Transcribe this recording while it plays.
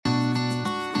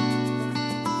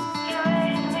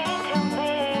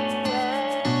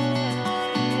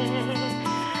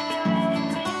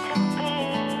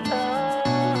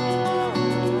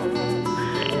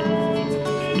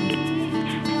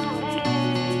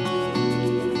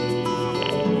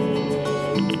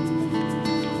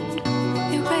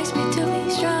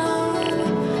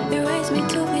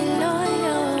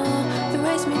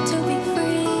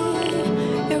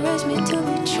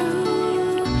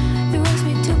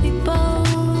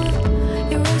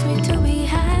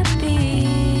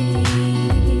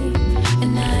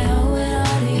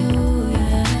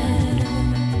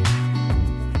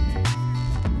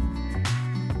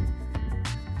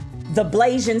The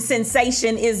Blasian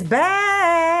sensation is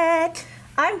back.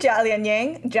 I'm Jialian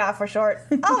Yang, Ja for short.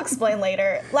 I'll explain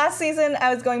later. Last season,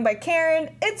 I was going by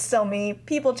Karen. It's still me.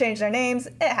 People change their names.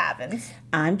 It happens.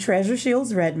 I'm Treasure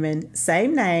Shields Redmond.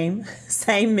 Same name,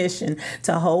 same mission,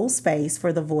 to hold space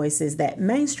for the voices that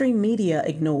mainstream media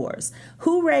ignores.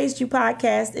 Who Raised You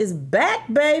podcast is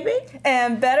back, baby.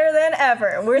 And better than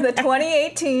ever. We're the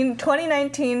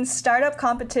 2018-2019 Startup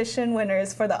Competition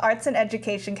winners for the Arts and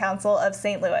Education Council of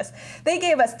St. Louis. They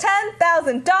gave us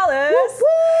 $10,000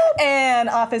 and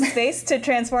office space to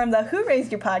transform the Who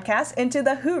Raised You podcast into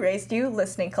the Who Raised You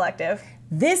Listening Collective.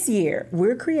 This year,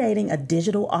 we're creating a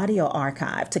digital audio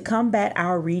archive to combat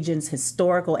our region's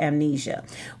historical amnesia.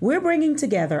 We're bringing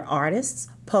together artists,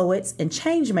 poets, and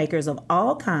changemakers of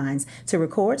all kinds to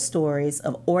record stories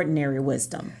of ordinary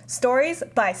wisdom. Stories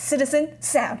by citizen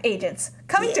sound agents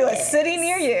coming to a city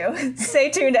near you. Stay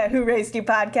tuned at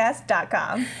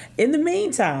whoraisedyou.podcast.com. In the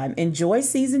meantime, enjoy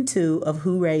season 2 of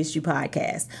Who Raised You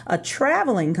podcast, a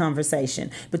traveling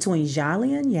conversation between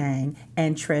Jialian Yang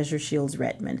and Treasure Shields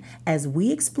Redmond as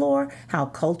we explore how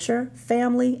culture,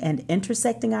 family, and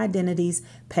intersecting identities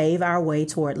pave our way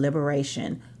toward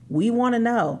liberation. We want to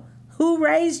know, who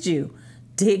raised you?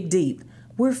 Dig deep.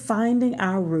 We're finding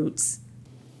our roots.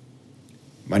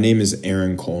 My name is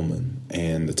Aaron Coleman,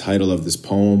 and the title of this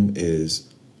poem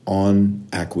is On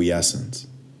Acquiescence.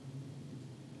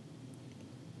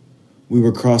 We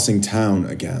were crossing town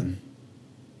again,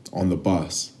 on the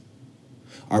bus.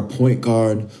 Our point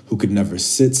guard, who could never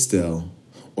sit still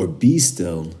or be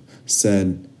still,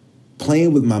 said,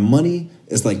 "Playing with my money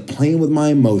is like playing with my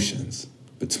emotions,"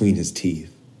 between his teeth.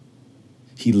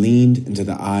 He leaned into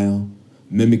the aisle,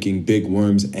 mimicking Big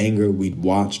Worm's anger we'd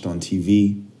watched on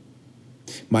TV.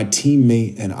 My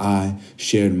teammate and I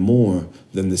shared more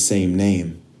than the same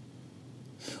name.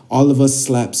 All of us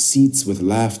slapped seats with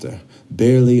laughter,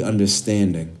 barely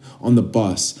understanding, on the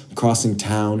bus, crossing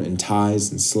town in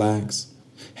ties and slacks,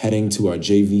 heading to our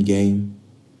JV game.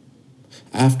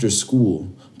 After school,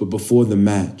 but before the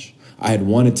match, I had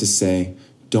wanted to say,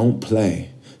 "Don't play,"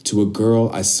 to a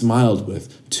girl I smiled with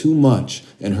too much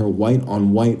in her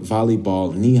white-on-white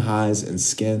volleyball knee-highs and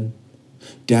skin,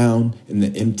 down in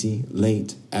the empty,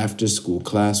 late after-school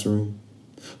classroom,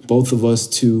 both of us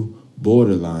too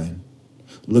borderline,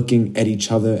 looking at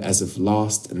each other as if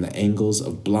lost in the angles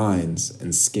of blinds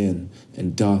and skin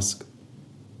and dusk.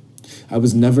 I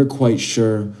was never quite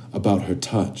sure about her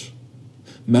touch.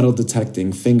 Metal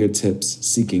detecting fingertips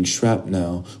seeking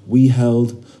shrapnel, we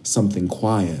held something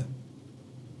quiet.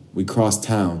 We crossed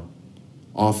town,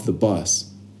 off the bus,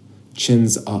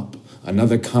 chins up,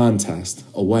 another contest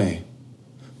away,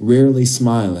 rarely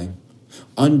smiling,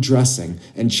 undressing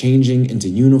and changing into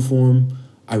uniform.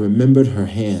 I remembered her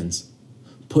hands,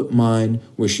 put mine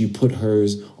where she put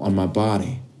hers on my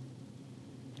body.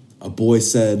 A boy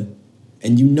said,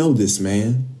 "And you know this,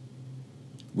 man."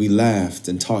 We laughed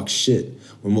and talked shit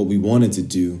when what we wanted to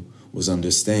do was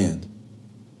understand.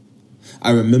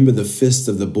 I remember the fist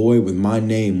of the boy with my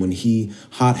name when he,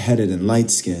 hot-headed and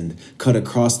light-skinned, cut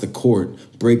across the court,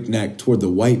 breakneck toward the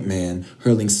white man,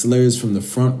 hurling slurs from the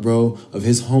front row of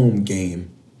his home game,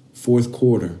 fourth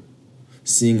quarter,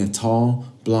 seeing a tall,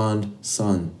 blonde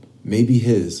son, maybe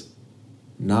his,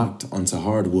 knocked onto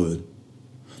hardwood.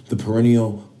 The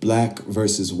perennial black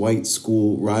versus white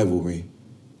school rivalry.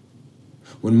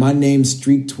 When my name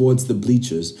streaked towards the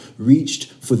bleachers,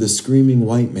 reached for the screaming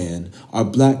white man, our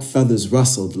black feathers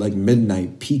rustled like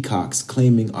midnight peacocks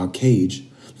claiming our cage,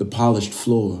 the polished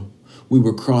floor. We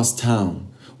were cross town.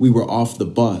 We were off the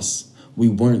bus. We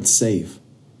weren't safe.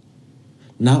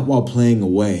 Not while playing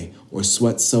away or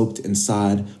sweat-soaked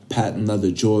inside patent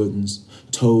leather Jordans,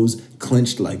 toes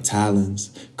clenched like talons,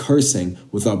 cursing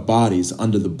with our bodies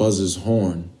under the buzzer's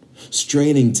horn,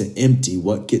 straining to empty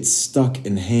what gets stuck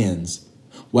in hands.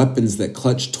 Weapons that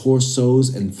clutched torsos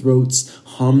and throats,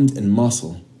 hummed in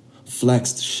muscle,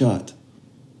 flexed shut.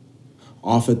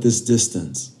 Off at this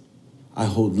distance, I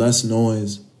hold less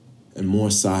noise and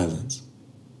more silence.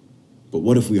 But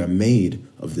what if we are made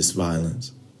of this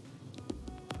violence?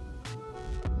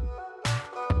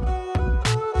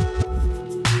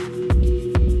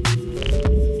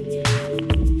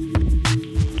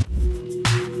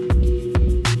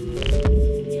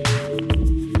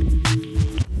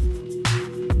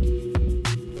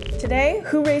 Today,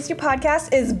 Who Raised You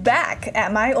podcast is back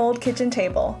at my old kitchen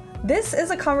table. This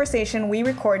is a conversation we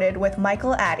recorded with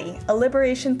Michael Addy, a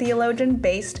liberation theologian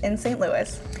based in St.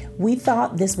 Louis. We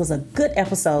thought this was a good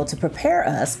episode to prepare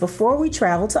us before we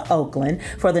travel to Oakland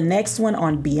for the next one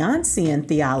on Beyoncean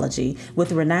theology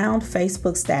with renowned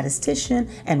Facebook statistician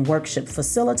and worship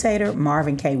facilitator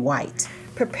Marvin K. White.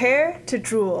 Prepare to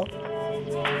drool.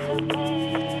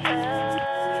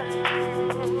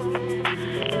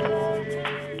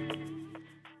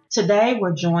 Today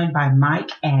we're joined by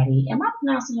Mike Addy. Am I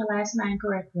pronouncing your last name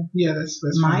correctly? Yeah, that's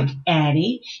Mike fine.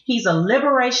 Addy. He's a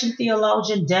liberation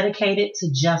theologian dedicated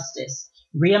to justice,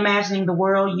 reimagining the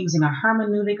world using a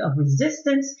hermeneutic of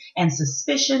resistance and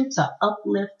suspicion to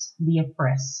uplift the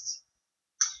oppressed.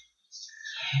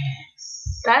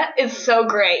 That is so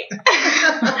great.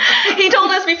 He told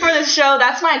us before the show,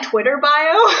 that's my Twitter bio.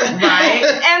 Right.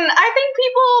 And I think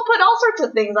people put all sorts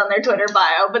of things on their Twitter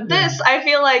bio, but this, I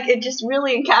feel like it just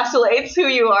really encapsulates who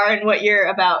you are and what you're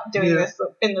about doing this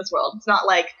in this world. It's not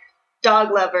like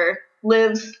dog lover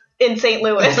lives in St.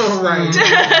 Louis.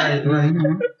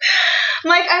 right.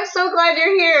 Mike, I'm so glad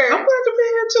you're here. I'm glad to be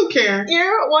here too, Karen.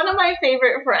 You're one of my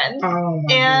favorite friends. Oh,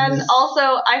 my and goodness. also,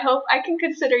 I hope I can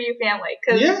consider you family,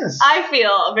 because Yes. I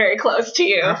feel very close to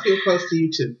you. I feel close to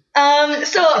you too.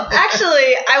 So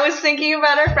actually, I was thinking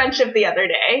about our friendship the other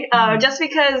day, just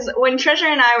because when Treasure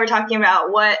and I were talking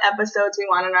about what episodes we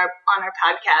want on our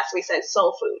podcast, we said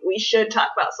soul food. We should talk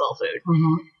about soul food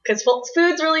because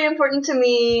food's really important to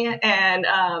me, and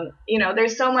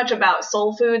there's so much about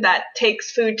soul food that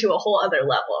takes food to a whole other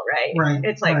level, right? Right.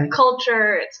 It's like right.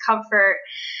 culture, it's comfort,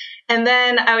 and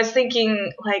then I was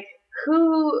thinking like,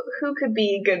 who could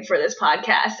be good for this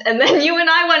podcast? And then you and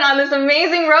I went on this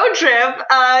amazing road trip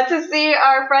to see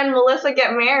our friend Melissa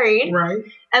get married. Right.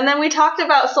 And then we talked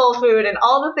about soul food and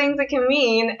all the things it can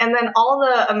mean, and then all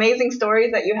the amazing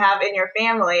stories that you have in your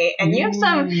family. And you have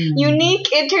some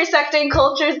unique intersecting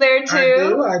cultures there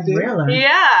too. I do. Really?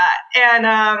 Yeah. And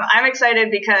I'm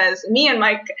excited because me and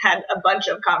Mike had a bunch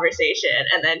of conversation,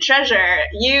 and then Treasure,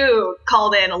 you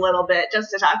called in a little bit just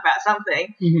to talk about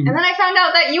something. And then I found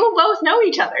out that you both know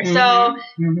each other. So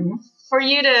for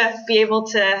you to be able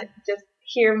to just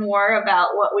hear more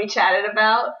about what we chatted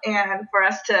about, and for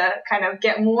us to kind of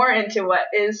get more into what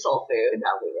is soul food, that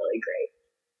would be really great.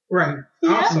 Right.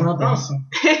 Yeah. Awesome.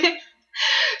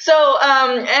 So,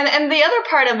 and the other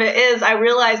part of it is I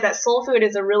realized that soul food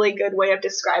is a really good way of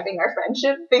describing our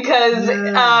friendship, because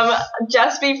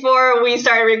just before we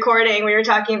started recording, we were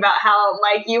talking about how,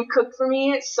 Mike, you've cooked for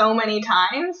me so many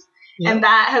times. Yep. And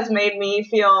that has made me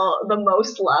feel the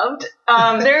most loved.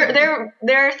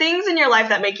 There are things in your life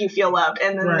that make you feel loved,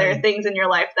 and then there are things in your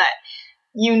life that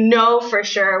you know for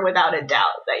sure without a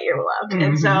doubt that you're loved.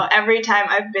 And so every time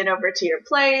I've been over to your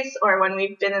place, or when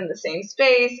we've been in the same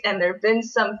space and there've been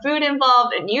some food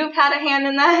involved and you've had a hand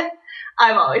in that,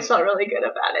 I've always felt really good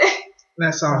about it.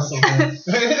 That's awesome.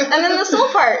 And then the soul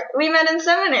part, we met in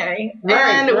seminary,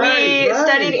 and we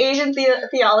studied Asian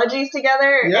theologies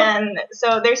together. Yep. And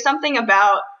so there's something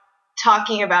about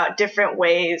talking about different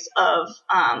ways of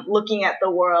looking at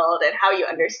the world and how you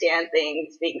understand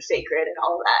things being sacred and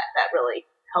all that really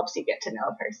helps you get to know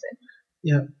a person.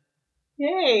 Yeah.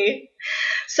 Yay.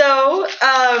 So,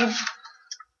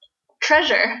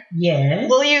 Treasure. Yes.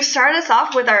 Will you start us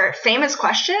off with our famous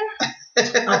question?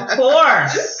 Of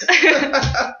course.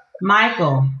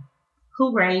 Michael,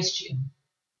 who raised you?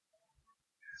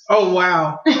 Oh,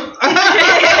 wow. Big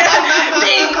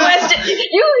question.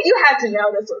 You had to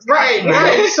know this was coming.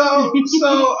 Right. So,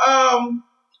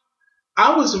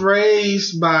 I was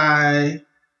raised by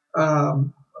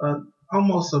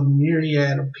almost a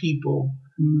myriad of people,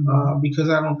 because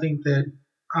I don't think that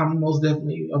I'm most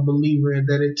definitely a believer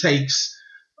that it takes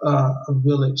a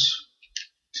village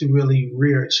to really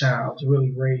rear a child, to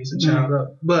really raise a child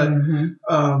up. But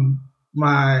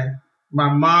my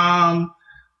mom,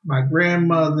 my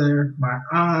grandmother, my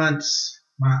aunts,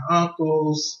 my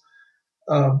uncles,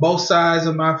 both sides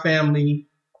of my family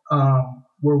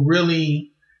were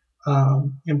really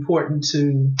important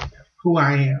to who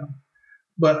I am.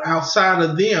 But outside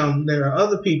of them, there are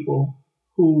other people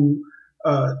who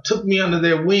took me under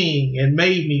their wing and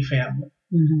made me family,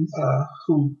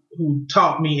 who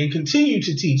taught me and continue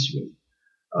to teach me,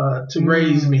 to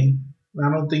raise me. I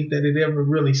don't think that it ever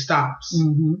really stops.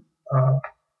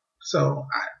 So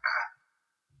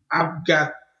I've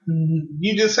got,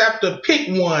 you just have to pick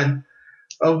one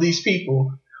of these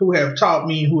people who have taught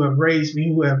me, who have raised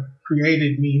me, who have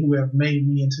created me, who have made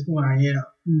me into who I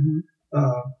am.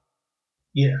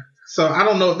 Yeah. So I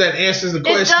don't know if that answers the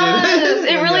question. It does.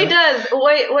 It really does.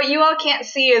 What you all can't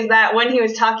see is that when he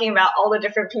was talking about all the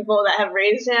different people that have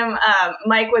raised him,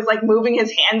 Mike was like moving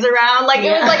his hands around. Like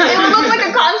it was like, it would look like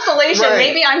a constellation. Right.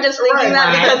 Maybe I'm just thinking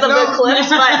that because of the clips,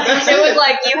 but it was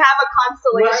like you have a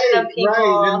constellation of people.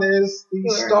 Right. And there's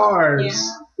these stars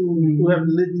who have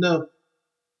lit up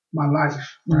my life.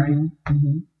 Right.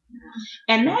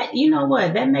 And that, you know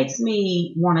what, that makes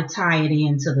me want to tie it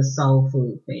into the soul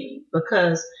food thing,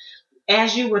 because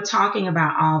as you were talking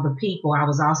about all the people, I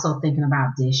was also thinking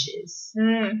about dishes.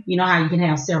 You know how you can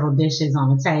have several dishes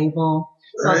on the table.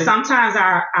 So Right. sometimes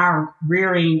our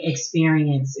rearing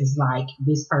experience is like,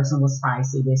 this person was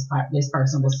spicy, this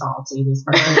person was salty, this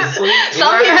person was sweet,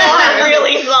 Some people are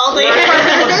really salty. this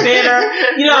person was bitter.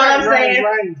 You know what I'm saying?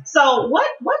 Right. So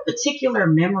what particular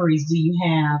memories do you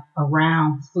have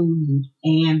around food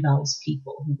and those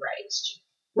people who raised you?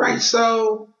 Right.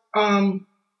 So,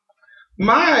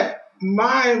 my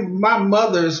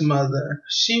mother's mother,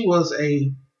 she was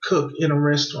a cook in a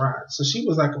restaurant, so she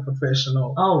was like a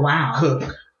professional Oh wow.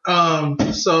 cook.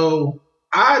 So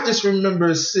I just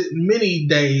remember many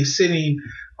days sitting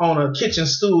on a kitchen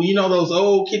stool. You know those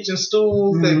old kitchen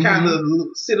stools that kind of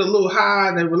sit a little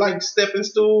high. They were like stepping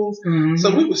stools. So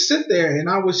we would sit there, and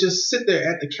I would just sit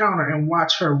there at the counter and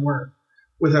watch her work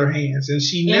with her hands. And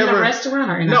she in never the restaurant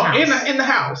or in the house? in the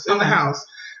house, in the house.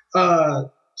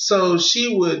 So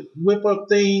she would whip up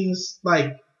things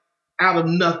like out of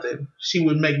nothing. She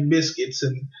would make biscuits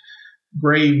and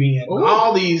gravy and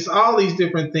all these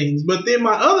different things. But then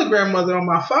my other grandmother on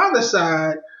my father's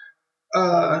side,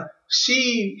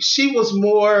 she was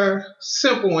more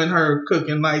simple in her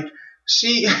cooking. Like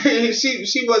she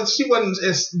wasn't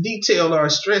as detailed or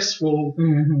stressful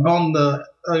on the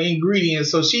ingredients.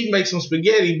 So she'd make some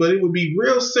spaghetti, but it would be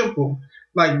real simple.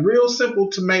 Like real simple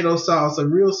tomato sauce, a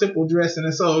real simple dressing.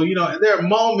 And so, there are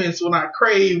moments when I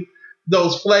crave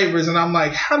those flavors and I'm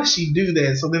like, how does she do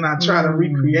that? So then I try to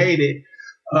recreate it.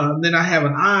 Then I have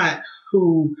an aunt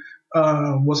who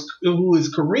is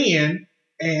Korean,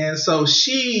 and so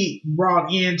she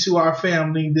brought into our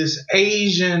family this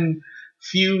Asian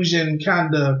fusion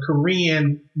kind of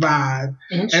Korean vibe.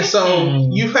 And so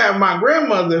you have my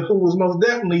grandmother, who was most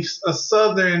definitely a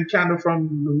southern, kind of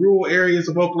from the rural areas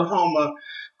of Oklahoma,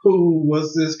 who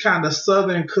was this kind of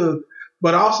southern cook,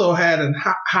 but also had a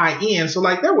high end. So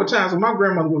like there were times when my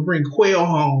grandmother would bring quail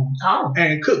home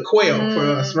and cook quail for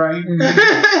us, right? Where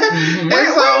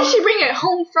did she bring it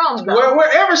home from, though?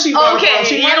 Wherever she bought it from.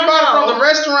 She you might have don't bought it know. from the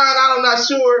restaurant, I'm not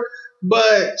sure,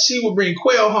 but she would bring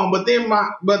quail home. But then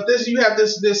you have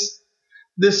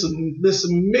this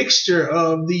mixture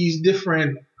of these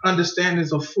different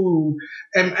understandings of food.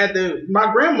 And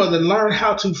my grandmother learned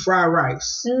how to fry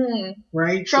rice,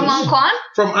 right? From Anquan?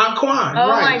 From Anquan, Oh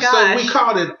right. my gosh. So we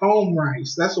called it om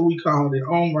rice. That's what we called it,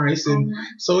 om rice. And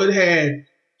so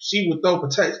she would throw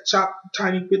chop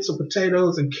tiny bits of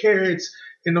potatoes and carrots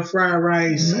in the fried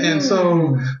rice. And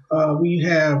so we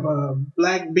have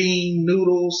black bean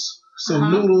noodles. So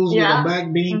noodles with a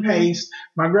black bean paste.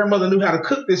 My grandmother knew how to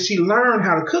cook this. She learned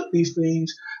how to cook these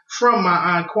things from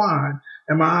my Aunt Kwan.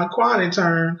 And my Aunt Kwan, in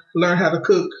turn, learned how to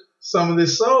cook some of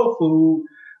this soul food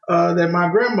that my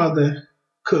grandmother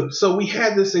cooked. So we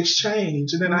had this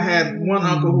exchange. And then I had one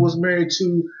uncle who was married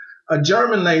to a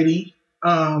German lady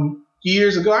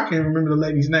years ago. I can't remember the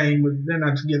lady's name, but they're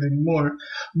not together anymore.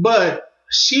 But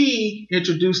she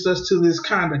introduced us to this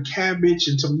kind of cabbage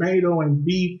and tomato and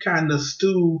beef kind of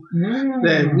stew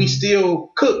that we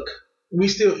still cook, we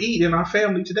still eat in our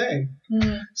family today.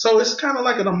 So it's kind of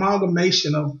like an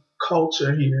amalgamation of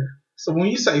culture here. So when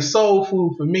you say soul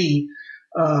food, for me,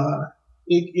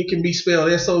 it can be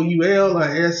spelled SOUL or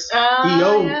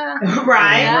SEO.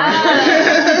 Right.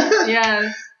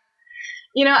 Yes.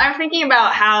 I'm thinking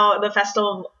about how the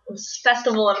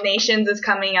Festival of Nations is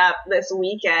coming up this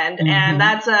weekend, and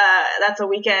that's a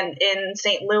weekend in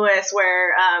St. Louis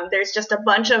where there's just a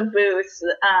bunch of booths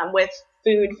with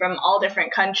food from all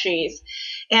different countries,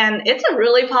 and it's a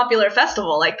really popular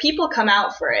festival. Like people come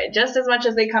out for it just as much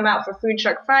as they come out for Food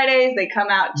Truck Fridays. They come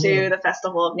out to the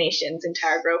Festival of Nations in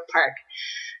Tower Grove Park.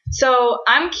 So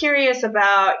I'm curious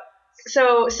about.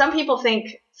 So some people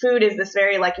think food is this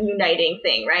very uniting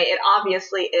thing, right? It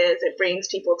obviously is. It brings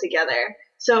people together.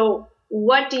 So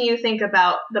what do you think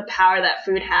about the power that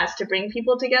food has to bring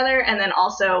people together? And then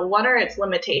also, what are its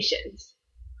limitations?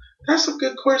 That's a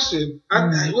good question.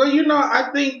 I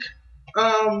think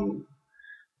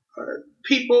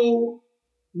people,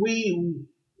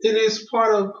 it is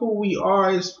part of who we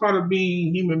are. It's part of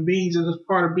being human beings, and it's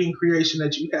part of being creation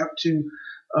that you have to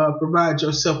provide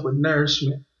yourself with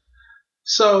nourishment.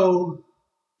 So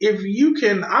if you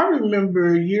can, I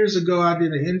remember years ago I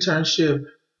did an internship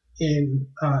in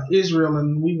Israel,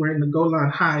 and we were in the Golan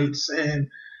Heights, and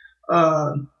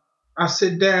I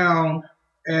sit down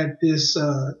at this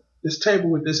table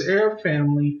with this Arab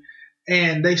family,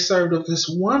 and they served up this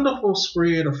wonderful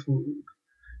spread of food.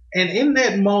 And in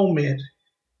that moment,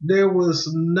 there was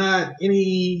not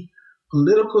any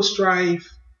political strife.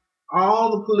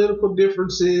 All the political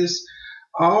differences,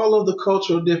 all of the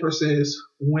cultural differences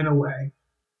went away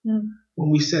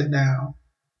when we sat down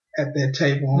at that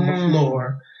table on the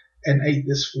floor and ate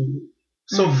this food.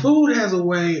 So food has a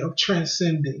way of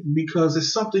transcending because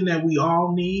it's something that we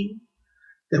all need,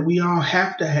 that we all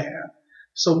have to have.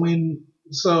 So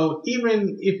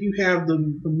even if you have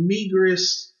the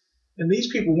meagerest, and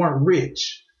these people weren't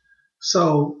rich,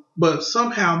 but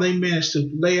somehow they managed to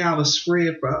lay out a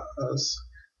spread for us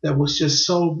that was just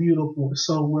so beautiful and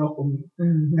so welcoming.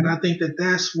 And I think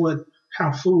that's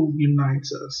how food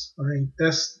unites us, right?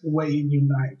 That's the way it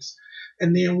unites.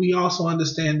 And then we also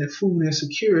understand that food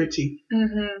insecurity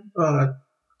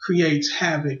creates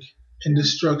havoc and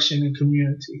destruction in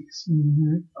communities.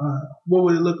 What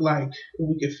would it look like if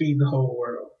we could feed the whole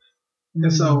world?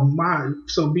 And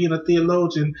so being a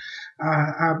theologian,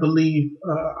 I believe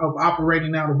of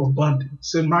operating out of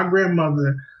abundance. And my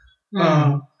grandmother,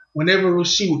 whenever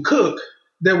she would cook,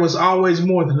 there was always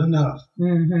more than enough,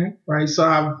 right? So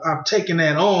I've taken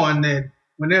that on, that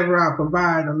whenever I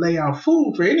provide or lay out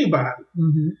food for anybody,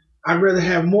 I'd rather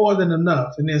have more than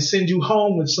enough and then send you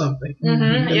home with something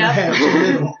than to have too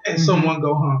little and someone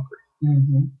go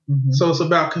hungry. So it's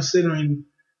about considering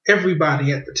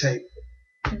everybody at the table.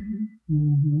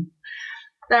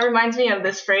 That reminds me of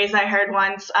this phrase I heard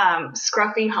once,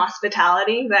 scruffy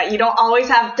hospitality, that you don't always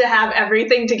have to have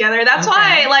everything together. That's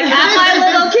why, like, at my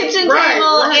little kitchen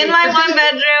table in my one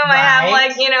bedroom, I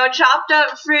have, chopped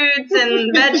up fruits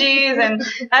and veggies and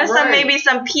I have maybe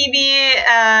some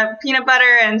PB peanut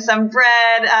butter and some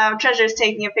bread. Treasure's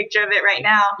taking a picture of it right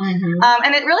now.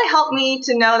 And it really helped me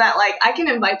to know that, like, I can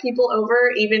invite people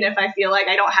over even if I feel like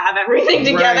I don't have everything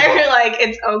together. Like,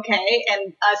 it's okay,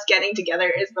 and us getting together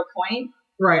is the point.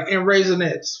 Right, and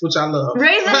Raisinets, which I love.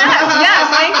 Raisinets, yes,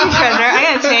 thank you, Treasure. I'm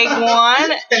going to take one.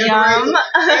 Yum.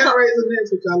 And Raisinets,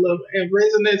 which I love. And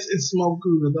Raisinets and smoked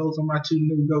Gouda, those are my two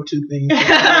new go-to things.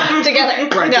 Together.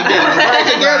 Right.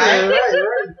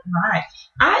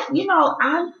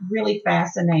 I'm really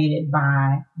fascinated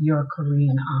by your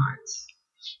Korean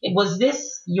aunt. Was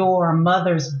this your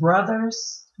mother's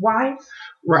brother's wife?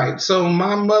 Right, so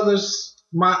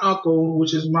my uncle,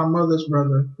 which is my mother's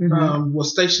brother,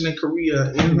 was stationed in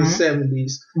Korea in the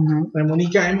 70s. And when he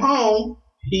came home,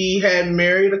 he had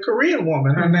married a Korean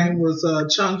woman. Her name was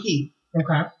Chung Hee.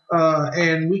 Okay.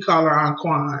 And we call her Aunt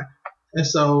Kwan. And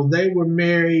so they were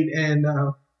married, and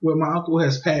my uncle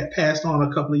has passed on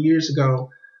a couple of years ago.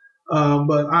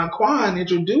 But Aunt Kwan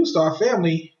introduced our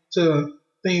family to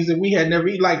things that we had never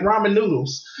eaten, like ramen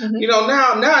noodles.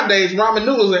 Nowadays ramen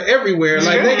noodles are everywhere.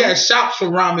 Like, they got shops for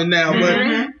ramen now.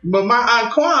 But my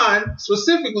Aunt Kwan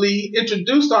specifically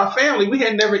introduced our family. We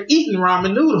had never eaten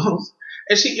ramen noodles.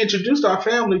 And she introduced our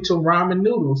family to ramen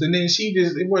noodles. And then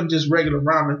it wasn't just regular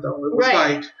ramen though. It was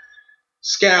like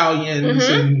scallions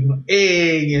and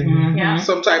egg and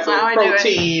some type of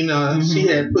protein she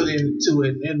had put into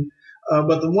it. And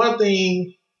but the one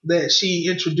thing that she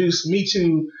introduced me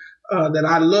to that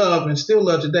I love and still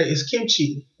love today is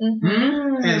kimchi.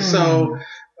 And so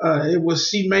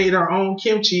she made her own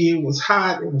kimchi. It was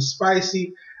hot, it was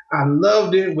spicy. I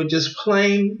loved it with just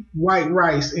plain white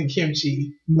rice and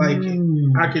kimchi. Like,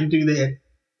 I can do that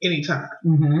anytime.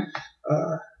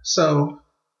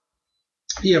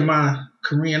 My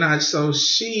Korean aunt, so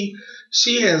she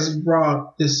has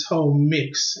brought this whole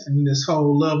mix and this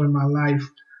whole love in my life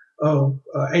of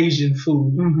Asian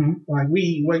food. Like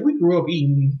we grew up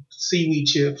eating seaweed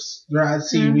chips, dried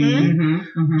seaweed,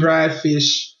 dried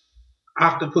fish,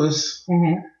 octopus,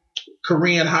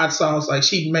 Korean hot sauce. Like,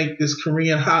 she'd make this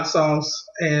Korean hot sauce,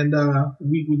 and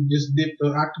we would just dip the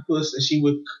octopus, and she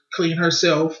would clean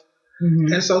herself.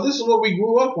 And so this is what we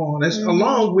grew up on. That's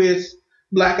along with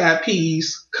black-eyed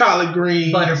peas, collard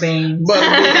greens, butter beans,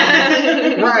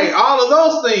 right? All of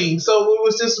those things. So it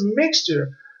was just a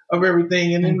mixture of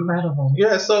everything. And incredible.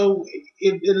 So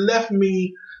it left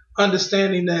me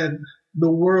understanding that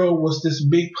the world was this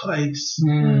big place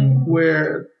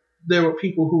where there were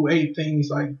people who ate things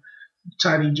like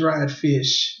tiny dried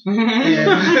fish and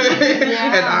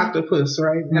octopus,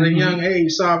 right? At a young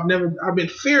age. So I've been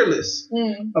fearless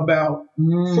about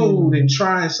food and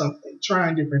trying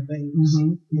different things.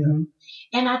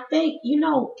 And I think,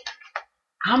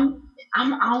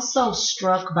 I'm also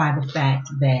struck by the fact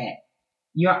that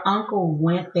your uncle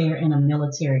went there in a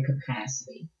military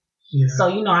capacity. So,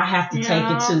 I have to take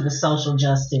it to the social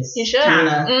justice kind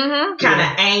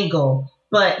of angle.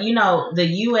 But, the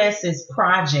U.S.'s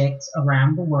project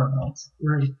around the world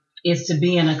is to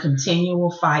be in a continual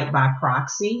fight by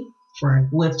proxy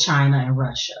with China and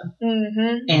Russia.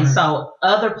 And so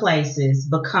other places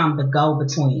become the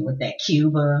go-between with that.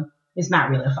 Cuba, it's not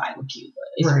really a fight with Cuba.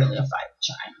 It's really a fight with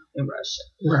China and Russia.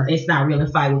 It's not really a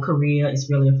fight with Korea. It's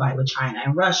really a fight with China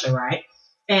and Russia, right?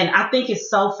 And I think it's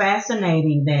so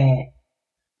fascinating that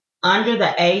under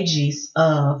the aegis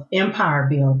of empire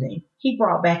building, he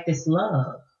brought back this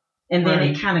love. And then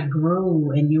it kind of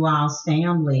grew in you all's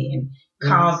family and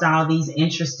caused all these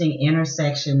interesting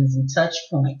intersections and touch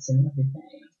points and everything.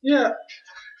 Yeah.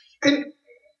 And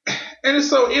it's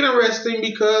so interesting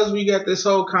because we got this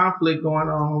whole conflict going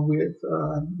on with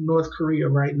North Korea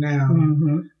right now.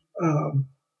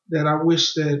 That I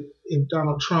wish that if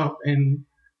Donald Trump and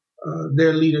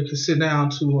their leader could sit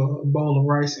down to a bowl of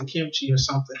rice and kimchi or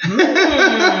something, maybe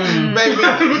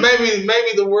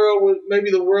the world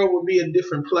would be a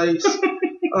different place.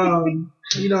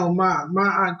 My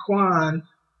Aunt Kwan,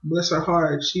 bless her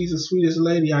heart, she's the sweetest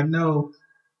lady I know.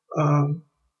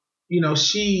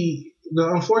 The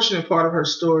unfortunate part of her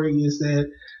story is that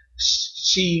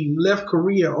she left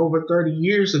Korea over 30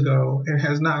 years ago and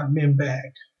has not been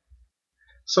back.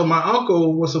 So my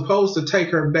uncle was supposed to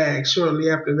take her back shortly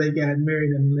after they got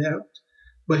married and left,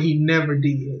 but he never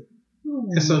did.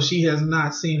 And so she has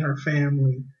not seen her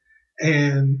family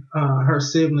and her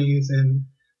siblings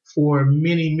for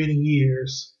many, many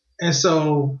years. And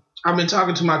so I've been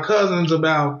talking to my cousins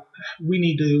about we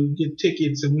need to get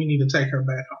tickets and we need to take her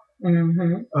back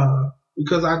home.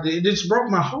 Because it just broke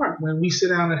my heart when we sit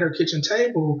down at her kitchen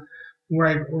table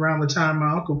right around the time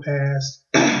my uncle passed,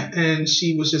 and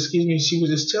she was just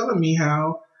telling me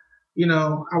how,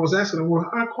 I was asking her,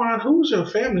 well, Aunt Kwan, who's your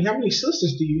family? How many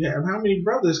sisters do you have? How many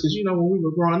brothers? Because, when we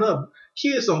were growing up,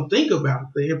 kids don't think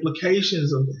about the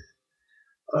implications of that.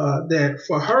 That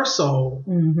for her soul,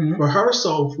 for her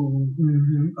soul food,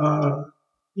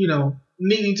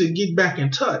 needing to get back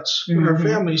in touch with her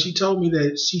family. She told me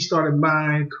that she started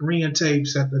buying Korean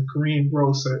tapes at the Korean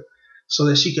grocer so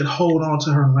that she could hold on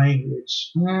to her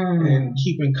language and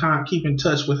keep in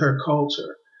touch with her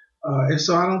culture. And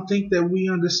so I don't think that we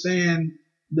understand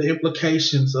the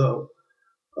implications of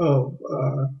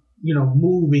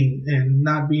moving and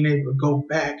not being able to go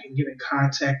back and get in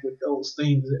contact with those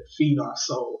things that feed our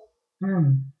soul.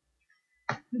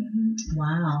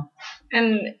 Wow.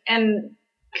 And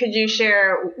could you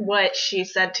share what she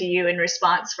said to you in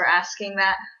response for asking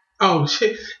that? Oh,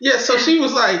 yeah. So she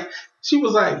was like,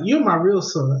 "You're my real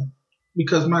son,"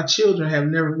 because my children have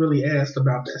never really asked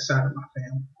about that side of my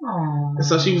family. Aww. And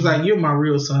so she was like, "You're my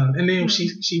real son." And then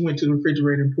she went to the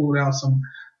refrigerator and pulled out some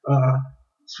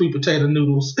sweet potato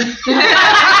noodles. It's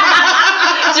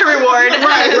a reward.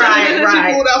 Right. She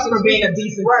pulled out some for being a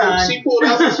decent son. She pulled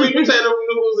out some sweet potato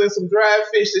noodles and some dried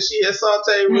fish that she had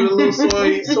sauteed with a little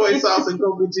soy sauce and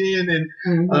gochujang and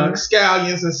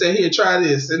scallions, and said, "Here, try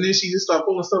this." And then she just started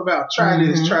pulling stuff out. Try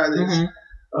this.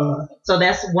 So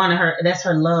that's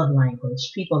her love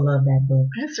language. People love that book.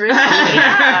 That's really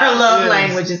her love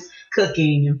language is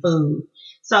cooking and food.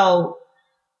 So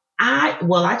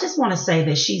I just want to say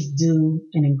that she's due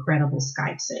an incredible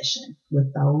Skype session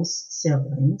with those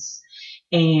siblings.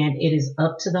 And it is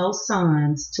up to those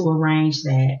sons to arrange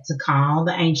that, to call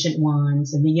the ancient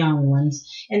ones and the young ones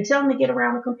and tell them to get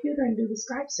around the computer and do the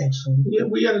Skype session. Yeah,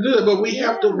 we got to do it, but we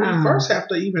first have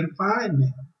to even find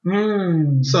them.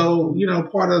 So,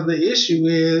 part of the issue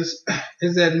is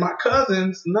that my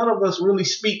cousins, none of us really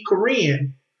speak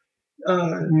Korean.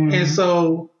 And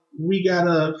so we got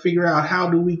to figure out how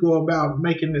do we go about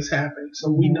making this happen.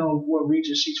 So we know what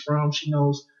region she's from. She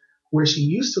knows where she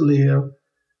used to live.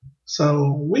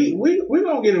 So we're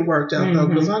going to get it worked out, though,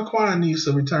 because Aunt Kwan needs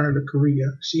to return to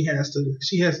Korea. She has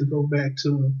to go back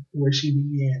to where she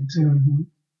began to.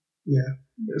 Yeah,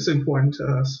 it's important to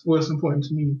us. Well, it's important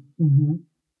to me.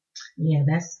 Yeah,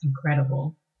 that's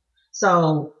incredible.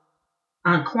 So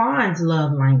Aunt Kwan's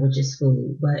love language is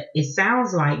food, but it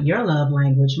sounds like your love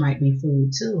language might be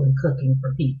food too, and cooking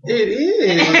for people. It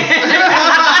is.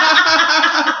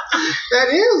 That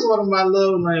is one of my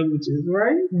love languages,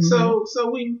 right?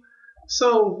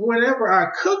 So whenever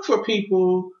I cook for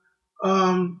people,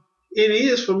 it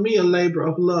is for me a labor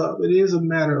of love. It is a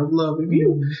matter of love. If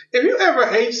you ever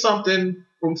ate something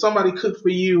from somebody cooked for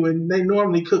you, and they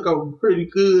normally cook up pretty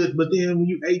good, but then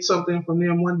you ate something from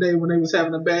them one day when they was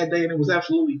having a bad day and it was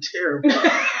absolutely terrible.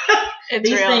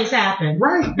 These things happen.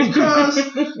 Right,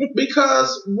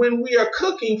 because when we are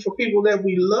cooking for people that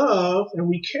we love and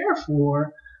we care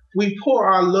for, we pour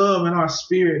our love and our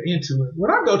spirit into it. When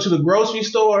I go to the grocery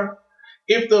store,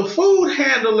 if the food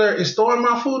handler is throwing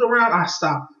my food around, I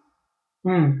stop.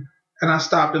 And I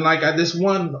stopped, and this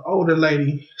one older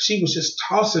lady, she was just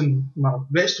tossing my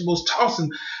vegetables,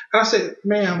 And I said,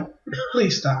 "Ma'am,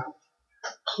 please stop.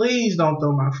 Please don't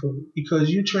throw my food,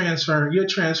 because you're transferring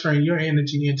your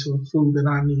energy into a food that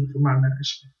I need for my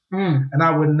nourishment. And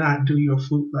I would not do your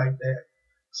food like that."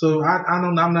 So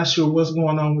I'm not sure what's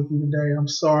going on with you today. I'm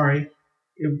sorry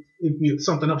if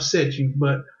something upset you,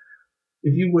 but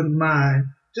if you wouldn't mind,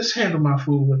 just handle my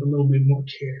food with a little bit more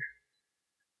care.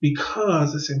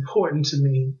 Because it's important to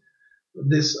me,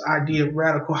 this idea of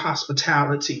radical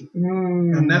hospitality.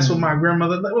 And that's what my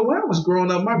grandmother, when I was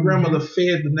growing up, my grandmother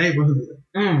fed the neighborhood.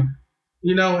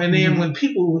 You know, and then when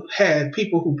people had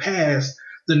people who passed,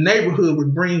 the neighborhood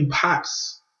would bring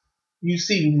pots. You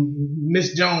see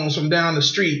Miss Jones from down the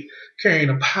street carrying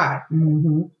a pot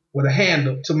with a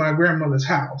handle to my grandmother's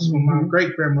house when my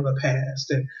great-grandmother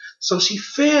passed. And so she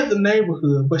fed the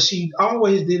neighborhood, but she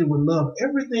always did it with love.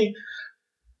 Everything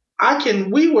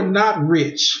we were not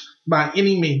rich by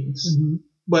any means,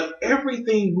 but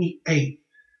everything we ate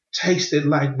tasted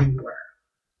like we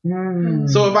were.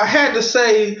 So if I had to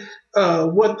say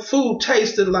what food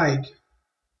tasted like,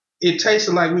 it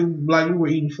tasted like we were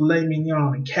eating filet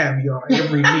mignon and caviar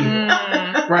every meal,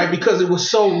 right? Because it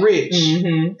was so rich,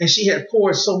 and she had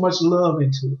poured so much love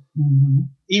into it.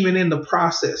 Even in the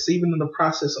process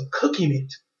of cooking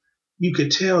it, you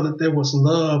could tell that there was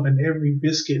love in every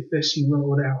biscuit that she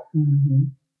rolled out,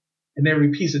 and every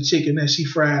piece of chicken that she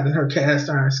fried in her cast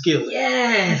iron skillet.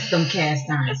 Yes, them cast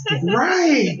iron skillets.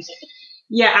 Right.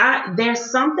 Yeah, there's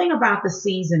something about the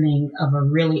seasoning of a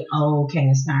really old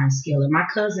cast iron skillet. My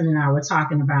cousin and I were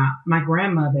talking about my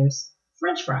grandmother's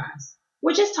French fries.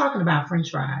 We're just talking about French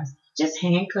fries, just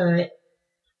hand cut,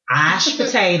 ash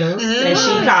potatoes, as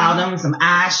she called them, some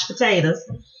ash potatoes.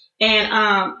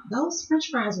 And those French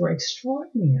fries were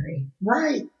extraordinary.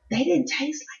 Right. They didn't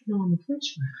taste like normal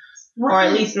French fries, or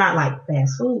at least not like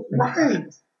fast food French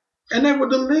fries. And they were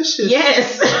delicious.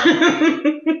 Yes.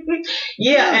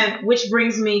 Yeah, and which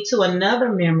brings me to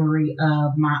another memory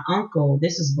of my uncle.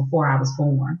 This was before I was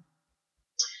born.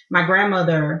 My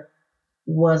grandmother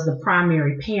was the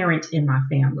primary parent in my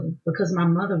family because my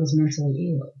mother was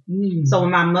mentally ill. So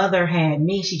when my mother had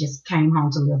me, she just came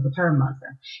home to live with her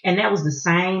mother. And that was the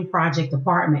same project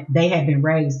apartment they had been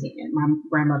raised in. My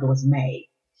grandmother was maid.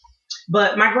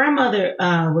 But my grandmother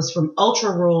was from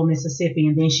ultra rural Mississippi,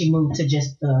 and then she moved to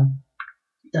just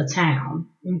the town.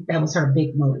 That was her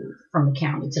big move from the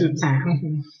county to the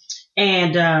town.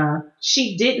 And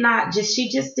she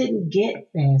just didn't get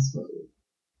fast food.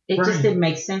 It just didn't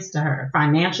make sense to her.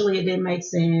 Financially, it didn't make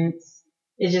sense.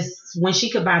 It just, when she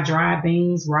could buy dry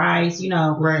beans, rice,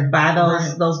 buy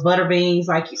those butter beans,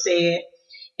 like you said.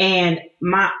 And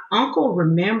my uncle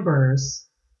remembers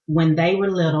when they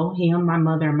were little, him, my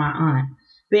mother, and my aunt,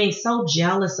 being so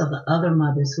jealous of the other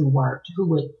mothers who worked, who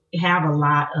would have a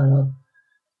lot of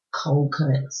cold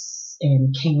cuts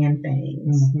and canned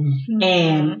things.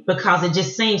 And because it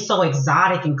just seemed so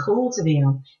exotic and cool to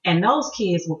them. And those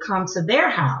kids would come to their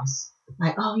house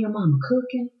like, oh, your mama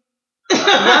cooking?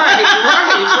 Right.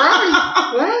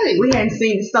 We hadn't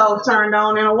seen the stove turned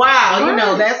on in a while,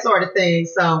 that sort of thing.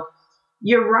 So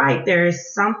you're right. There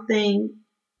is something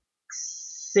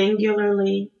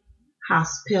singularly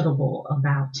hospitable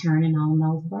about turning on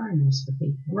those burners for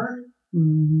people. Right.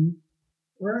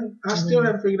 Right. I still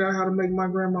haven't figured out how to make my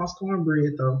grandma's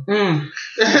cornbread, though.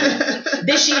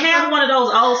 Did she have one of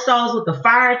those old stoves with the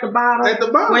fire at the bottom? At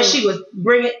the bottom. Where she would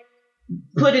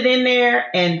put it in there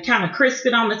and kind of crisp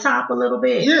it on the top a little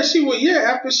bit? Yeah, she would.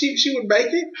 Yeah, after she would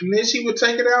bake it, and then she would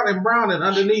take it out and brown it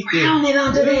underneath it. Brown it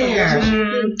under there. That's what she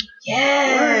would do.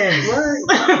 Yes. Right.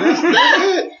 That's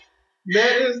it.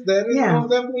 That is most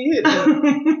definitely it.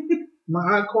 My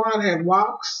Aunt Kwan had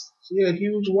woks. She had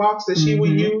huge woks that she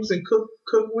would use and cook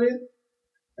with.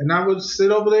 And I would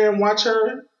sit over there and watch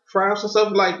her fry some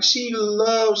stuff. Like she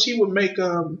would make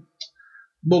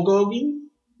bulgogi,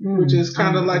 which is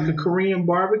kind of like a Korean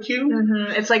barbecue.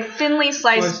 It's like thinly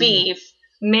sliced beef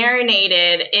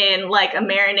marinated in like a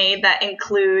marinade that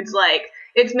includes like,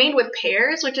 it's made with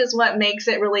pears, which is what makes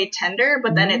it really tender,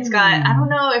 but then it's got, I don't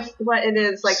know what it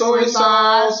is, like soy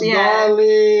sauce,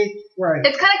 garlic. Right.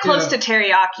 It's kind of close to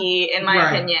teriyaki, in my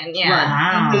opinion. Yeah.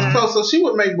 Right. It's close. So she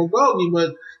would make bulgogi,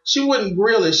 but she wouldn't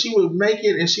grill it. She would make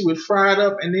it and she would fry it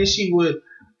up, and then she would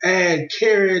add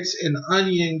carrots and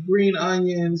green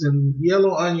onions and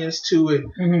yellow onions to it.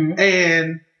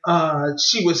 And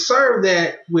she would serve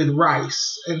that with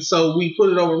rice. And so we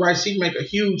put it over rice. She'd make a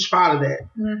huge pot of that.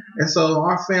 And so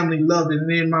our family loved it. And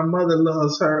then my mother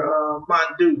loves her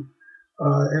mandu.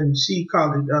 And she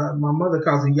called it, my mother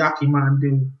calls it yaki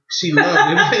mandu. She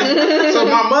loved it. So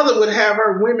my mother would have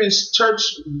her women's church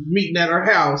meeting at her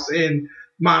house. And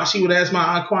she would ask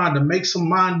my Aunt Kwan to make some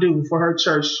mandu for her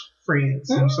church friends.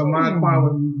 And so my Aunt Kwan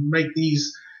would make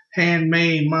these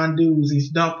handmade mandus, these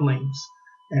dumplings.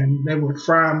 And they would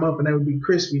fry them up and they would be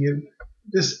crispy and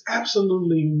just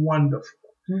absolutely wonderful.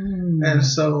 And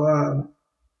so,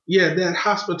 that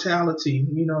hospitality,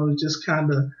 just kind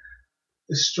of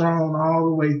is strong all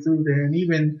the way through there. And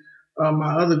even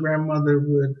my other grandmother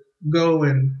would go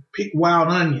and pick wild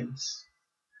onions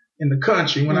in the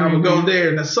country. When I would go there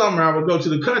in the summer, I would go to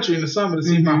the country in the summer to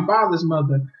see my father's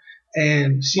mother.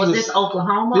 And she was this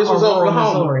Oklahoma? This was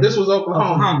Oklahoma. Missouri? This was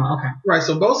Oklahoma. Okay. Right.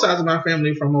 So both sides of my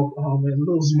family are from Oklahoma, in a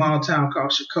little small town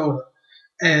called Shakota.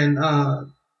 And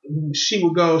she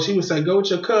would say, go with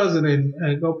your cousin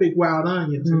and go pick wild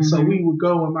onions. And so we would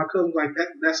go, and my cousin was like,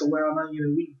 that's a wild onion.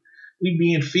 And we'd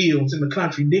be in fields in the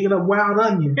country digging up wild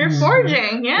onions. You're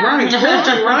foraging, yeah. Right,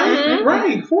 foraging, right?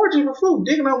 Right, foraging for food,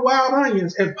 digging up wild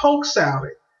onions and poke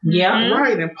salad. Yeah.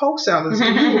 Right, and poke salad.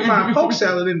 You would find poke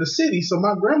salad in the city. So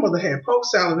my grandmother had poke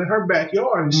salad in her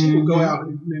backyard, and she would go out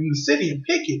in the city and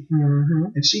pick it.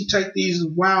 And she'd take these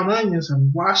wild onions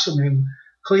and wash them and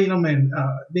clean them, and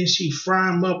then she'd fry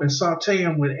them up and saute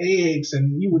them with eggs,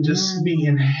 and you would just be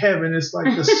in heaven. It's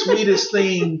like the sweetest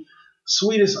thing,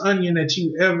 sweetest onion that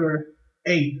you ever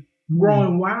ate,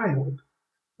 growing wild.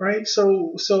 Right?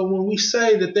 So when we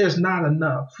say that there's not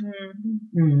enough,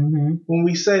 when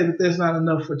we say that there's not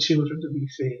enough for children to be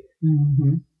fed,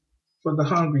 for the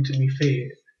hungry to be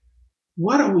fed,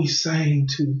 what are we saying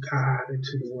to God and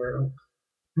to the world?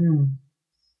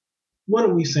 What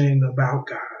are we saying about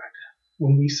God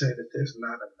when we say that there's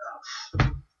not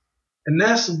enough? And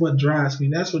that's what drives me.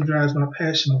 That's what drives my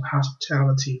passion of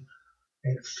hospitality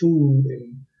and food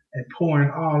and pouring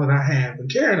all that I have.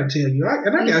 And Karen will tell you, I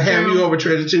gotta have you over,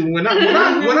 Treasure, too. When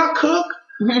I cook,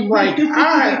 like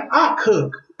I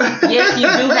cook. Yes, you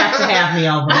do have to have me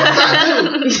over. I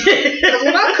do.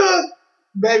 When I cook,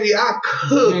 baby, I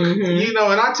cook. You know,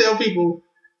 and I tell people,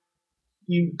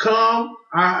 you come,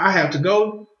 I have to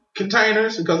go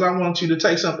containers because I want you to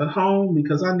take something home,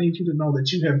 because I need you to know that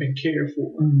you have been cared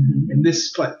for in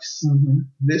this place,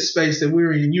 this space that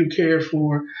we're in. You cared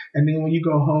for, and then when you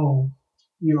go home,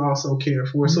 you also care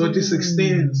for. So it just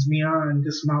extends beyond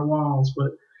just my walls,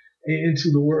 but into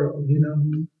the world, you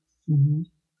know.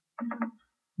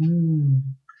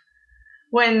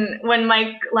 When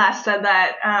Mike last said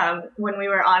that, when we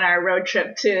were on our road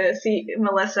trip to see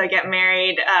Melissa get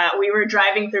married, we were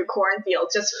driving through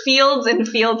cornfields, just fields and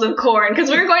fields of corn,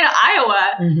 because we were going to Iowa,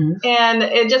 and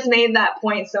it just made that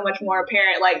point so much more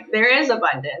apparent. Like, there is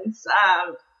abundance.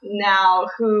 Now,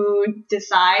 who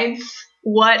decides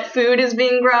what food is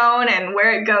being grown and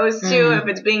where it goes to, if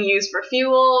it's being used for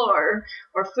fuel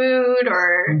or food,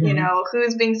 or you know,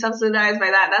 who's being subsidized by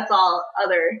that? That's all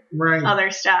other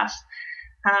stuff.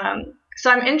 So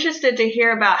I'm interested to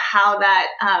hear about how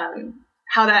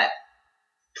that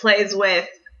plays with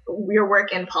your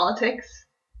work in politics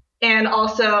and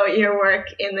also your work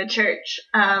in the church.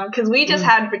 Because we just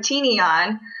had Brittini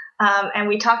on, and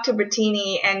we talked to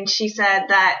Brittini, and she said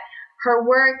that her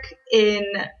work in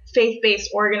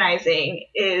faith-based organizing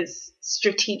is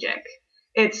strategic.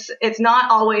 It's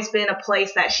not always been a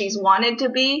place that she's wanted to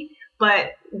be,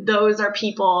 but those are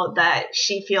people that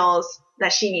she feels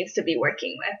that she needs to be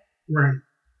working with. Right.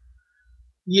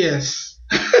 Yes.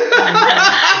 There's a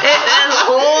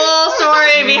whole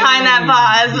story behind that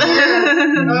pause.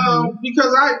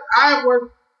 Because I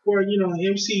work for,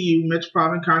 MCU,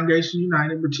 Metropolitan Congregation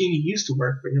United. Brittini used to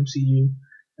work for MCU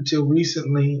until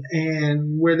recently,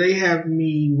 and where they have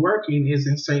me working is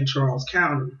in St. Charles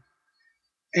County,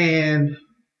 and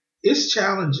it's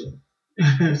challenging.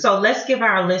 So let's give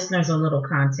our listeners a little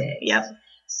context. Yep.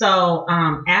 So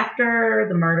after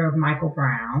the murder of Michael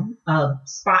Brown, a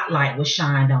spotlight was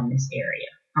shined on this area,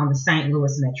 on the St.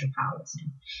 Louis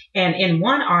metropolitan. And in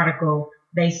one article,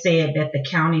 they said that the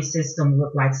county system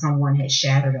looked like someone had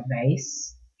shattered a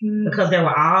vase, because there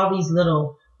were all these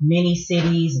little mini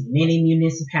cities, mini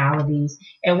municipalities.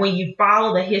 And when you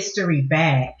follow the history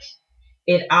back,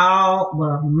 it all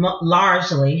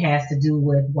largely has to do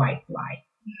with white flight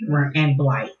and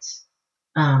blight.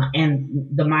 And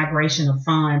the migration of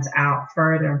funds out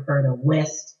further and further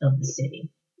west of the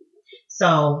city.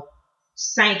 So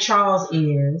St. Charles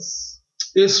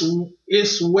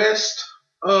it's west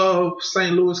of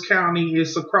St. Louis County.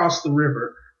 It's across the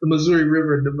river. The Missouri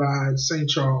River divides St.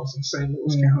 Charles and St.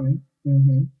 Louis County.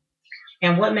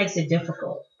 And what makes it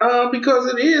difficult? Because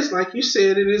it is, like you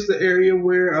said, it is the area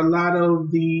where a lot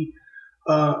of the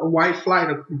white flight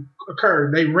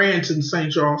occurred. They ran to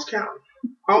St. Charles County.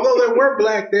 Although there were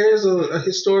there's a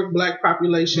historic black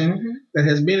population that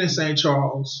has been in St.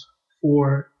 Charles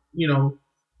for,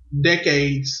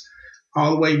 decades,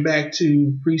 all the way back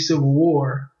to pre-Civil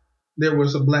War. There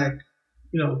was a black,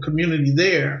 community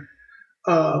there.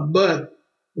 But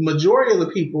the majority of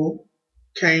the people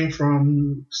came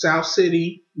from South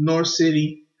City, North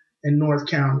City, and North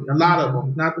County. A lot of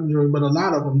them, not the majority, but a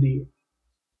lot of them did.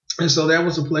 And so that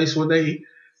was a place where they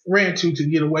ran to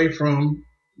get away from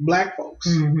black folks.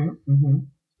 Mm-hmm. Mm-hmm.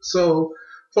 So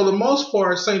for the most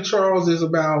part, St. Charles is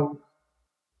about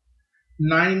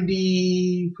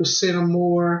 90% or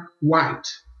more white,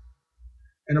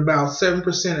 and about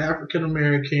 7% African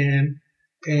American,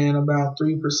 and about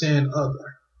 3%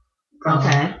 other.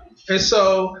 Okay. And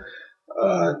so,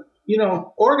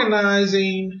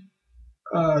 organizing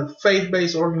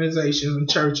faith-based organizations and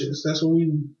churches, that's what we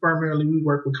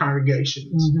work with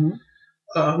congregations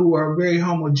who are very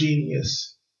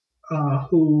homogeneous,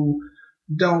 who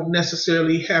don't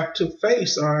necessarily have to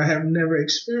face or have never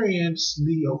experienced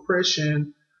the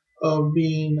oppression of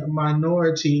being a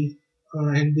minority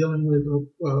and dealing with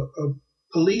a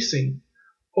policing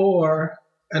or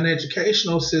an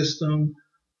educational system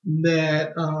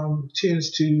that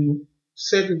tends to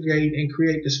segregate and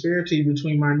create disparity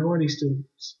between minority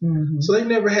students. Mm-hmm. So they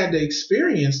never had to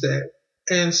experience that.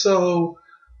 And so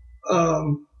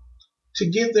to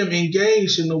get them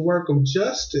engaged in the work of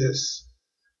justice,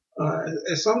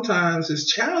 sometimes it's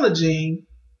challenging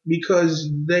because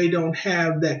they don't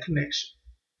have that connection.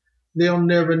 They'll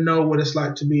never know what it's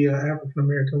like to be an African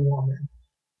American woman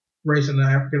raising an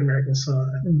African American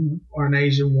son, or an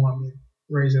Asian woman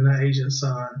raising an Asian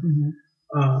son,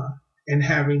 and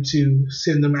having to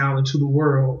send them out into the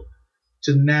world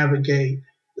to navigate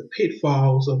the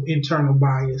pitfalls of internal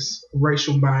bias,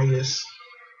 racial bias,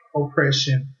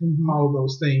 oppression, all of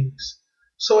those things.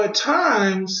 So at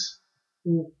times,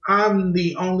 I'm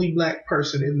the only black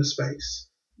person in the space.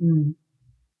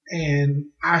 And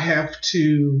I have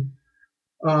to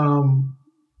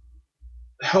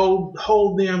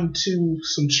hold them to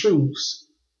some truths,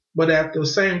 but at the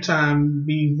same time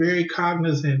be very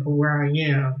cognizant of where I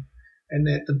am, and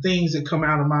that the things that come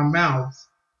out of my mouth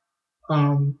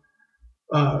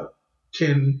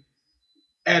can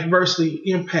adversely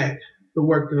impact the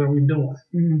work that we're doing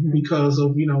because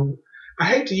of, I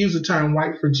hate to use the term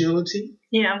white fragility.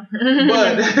 Yeah,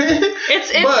 but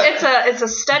it's a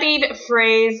studied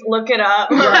phrase. Look it up.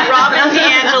 Robin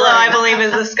D'Angelo, I believe,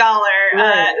 is a scholar.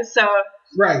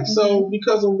 Right. So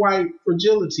because of white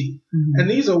fragility, and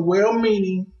these are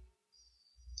well-meaning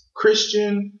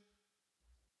Christian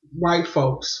white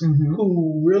folks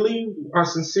who really are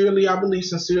sincerely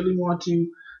want to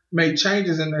make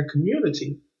changes in their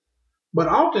community. But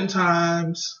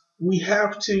oftentimes we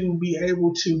have to be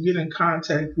able to get in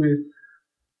contact with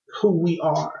who we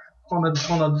are on a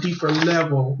deeper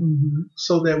level,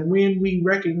 so that when we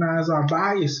recognize our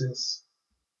biases,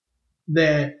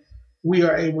 that we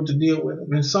are able to deal with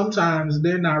them. And sometimes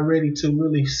they're not ready to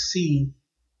really see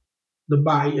the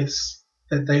bias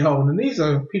that they hold. And these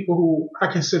are people who I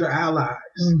consider allies,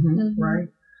 right?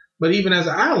 But even as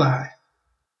an ally,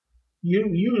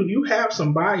 you have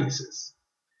some biases.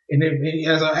 And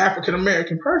as an African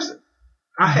American person,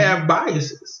 I have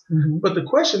biases. But the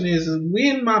question is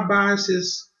when my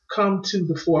biases come to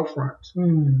the forefront,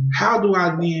 how do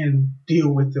I then deal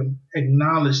with them,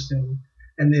 acknowledge them,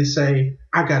 and then say,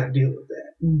 I got to deal with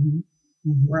that,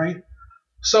 right?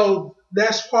 So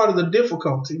that's part of the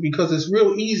difficulty, because it's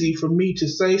real easy for me to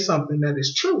say something that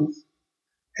is truth,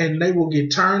 and they will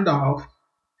get turned off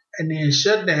and then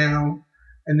shut down,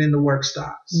 and then the work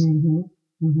stops.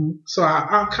 So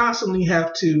I constantly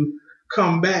have to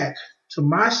come back to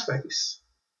my space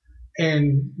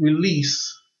and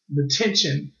release the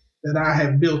tension that I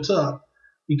have built up,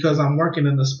 because I'm working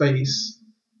in a space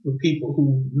with people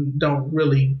who don't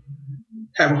really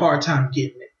have a hard time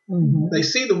getting it. They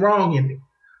see the wrong in it,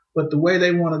 but the way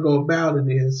they want to go about it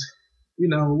is,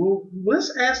 well,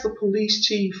 let's ask the police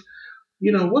chief,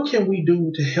 what can we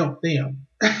do to help them?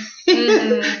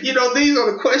 These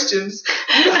are the questions.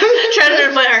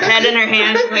 Treasure put her head in her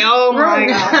hands, like, oh my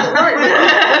God. Right.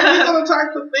 These are the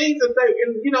types of things that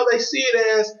they see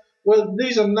it as, well,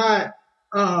 these are not,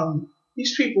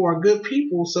 these people are good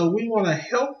people, so we want to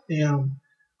help them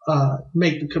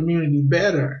make the community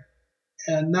better,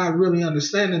 and not really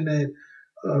understanding that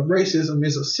racism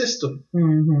is a system,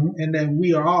 and that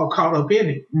we are all caught up in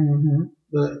it.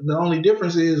 The only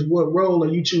difference is, what role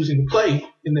are you choosing to play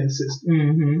in that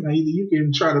system? Now, either you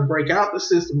can try to break out the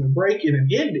system and break it and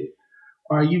end it,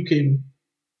 or you can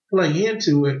play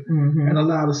into it and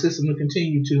allow the system to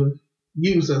continue to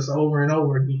use us over and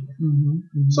over again.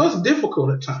 So it's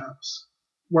difficult at times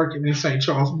working in St.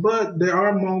 Charles, but there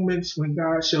are moments when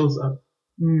God shows up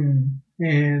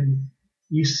and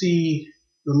you see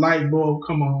the light bulb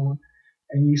come on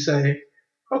and you say,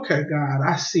 okay, God,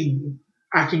 I see you.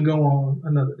 I can go on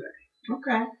another day.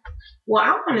 Okay. Well,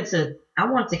 I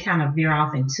wanted to kind of veer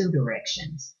off in two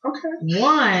directions. Okay.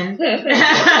 One,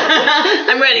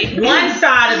 I'm ready. One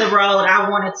side of the road, I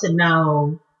wanted to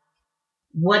know,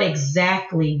 what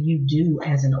exactly you do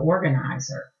as an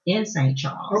organizer in St.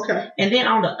 Charles. Okay. And then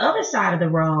on the other side of the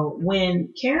road,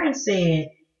 when Karen said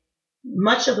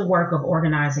much of the work of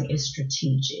organizing is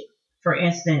strategic. For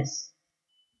instance,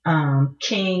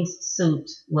 King's suit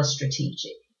was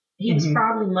strategic. He was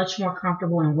probably much more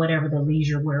comfortable in whatever the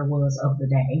leisure wear was of the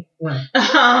day. Right.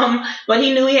 But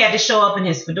he knew he had to show up in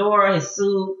his fedora, his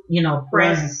suit,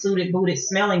 pressed, suited, booted,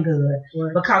 smelling good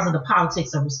because of the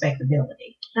politics of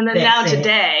respectability. And then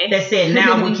today. That said,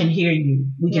 now we can hear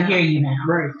you. We can hear you now.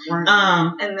 Right.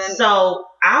 And then, so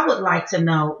I would like to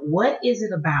know, what is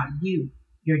it about you,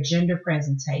 your gender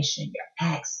presentation, your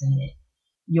accent,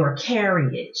 your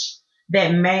carriage,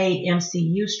 that made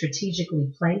MCU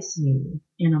strategically place you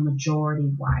in a majority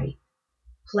white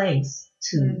place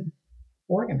to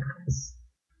organize?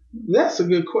 That's a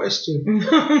good question.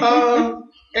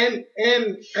 And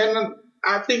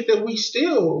I think that we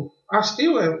still have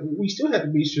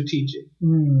to be strategic.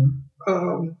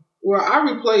 Well,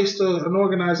 I replaced an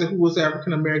organizer who was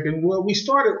African American. Well, we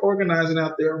started organizing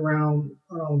out there around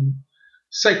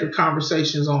Sacred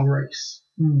Conversations on Race.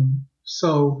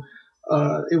 So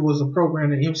it was a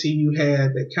program that MCU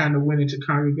had that kind of went into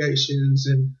congregations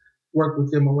and worked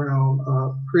with them around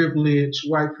privilege,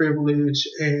 white privilege,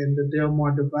 and the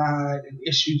Delmar Divide and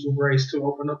issues of race to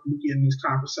open up and begin these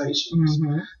conversations.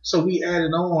 So we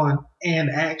added on and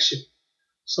action.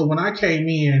 So when I came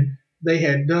in, they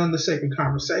had done the Sacred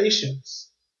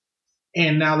Conversations,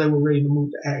 and now they were ready to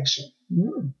move to action.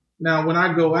 Now, when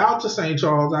I go out to St.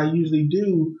 Charles, I usually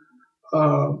do,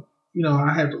 I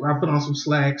put on some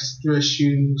slacks, dress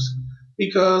shoes,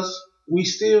 because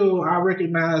I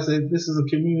recognize that this is a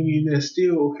community that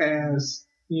still has,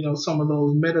 some of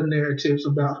those meta narratives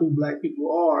about who Black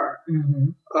people are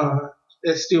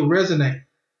that still resonate.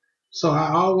 So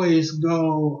I always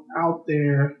go out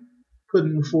there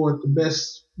putting forth the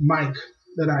best mic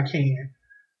that I can,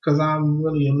 because I'm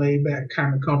really a laid back,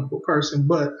 kind of comfortable person,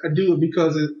 but I do it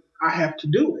because I have to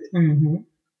do it.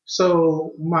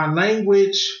 So my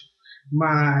language,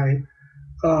 my,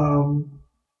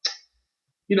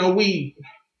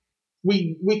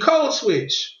 we code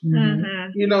switch,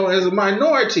 as a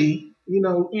minority,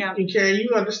 and Karen,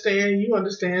 you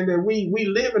understand that we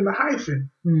live in the hyphen.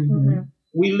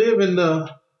 We live in the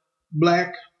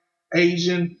Black,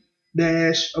 Asian,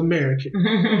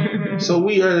 American. So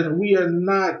we are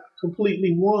not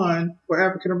completely one. For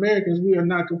African Americans, we are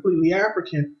not completely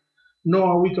African, nor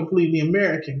are we completely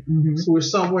American. So we're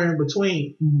somewhere in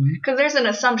between. Because there's an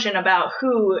assumption about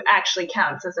who actually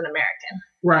counts as an American.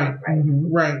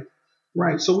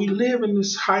 Right. So we live in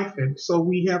this hyphen. So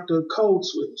we have to code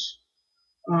switch.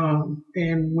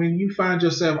 And when you find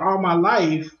yourself, all my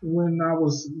life, when I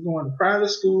was going to private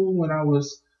school, when I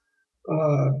was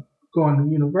going to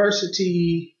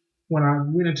university, when I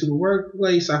went into the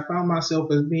workplace, I found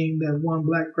myself as being that one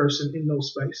Black person in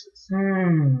those spaces,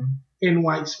 in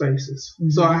white spaces.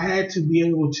 So I had to be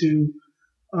able to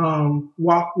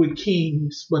walk with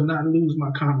kings, but not lose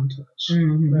my common touch.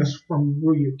 That's from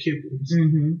Rudyard Kipling's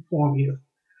formula.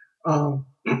 And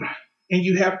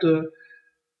you have to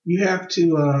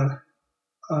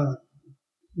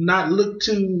not look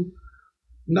too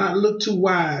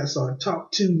wise or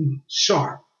talk too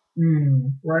sharp.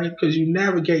 Right? Because you're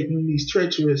navigating these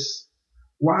treacherous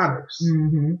waters.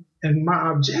 And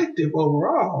my objective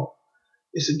overall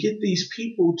is to get these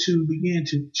people to begin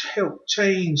to help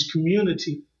change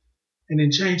community, and then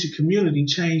change the community,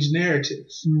 change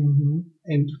narratives,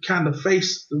 and kind of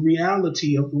face the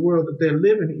reality of the world that they're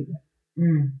living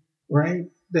in. Right?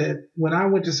 That when I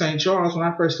went to St. Charles, when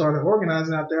I first started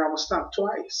organizing out there, I was stopped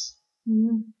twice.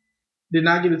 Did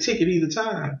not get a ticket either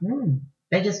time.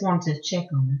 They just wanted to check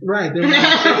on it. Right. They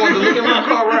wanted to look at my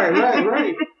car.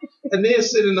 Right. And then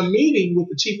sit in a meeting with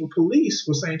the chief of police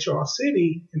for St. Charles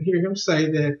City and hear him say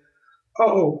that,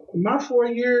 in my 4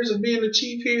 years of being the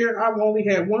chief here, I've only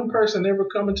had one person ever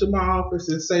come into my office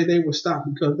and say they were stopped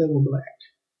because they were Black.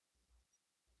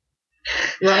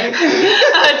 Right?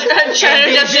 I'm trying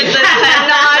to just get this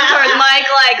nod towards Mike,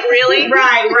 like, really?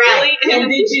 Right. Really?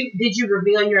 And did you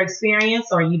reveal your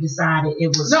experience, or you decided it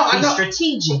was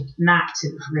strategic not to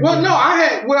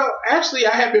reveal? Actually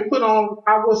I had been put on,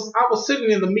 I was sitting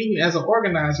in the meeting as an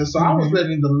organizer, so I was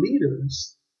letting the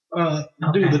leaders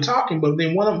do the talking, but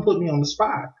then one of them put me on the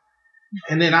spot.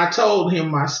 And then I told him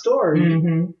my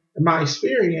story, my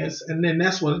experience, and then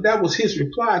that was his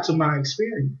reply to my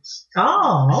experience.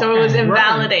 So it was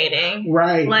invalidating.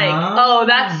 Right. Like,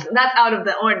 that's out of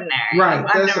the ordinary. Right.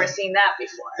 I've never seen that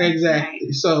before. Exactly.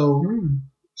 Right.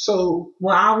 So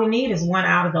well, all we need is one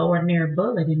out of the ordinary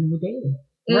bullet, and we're dead.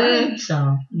 Right.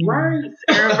 So right.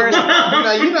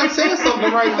 Now you done said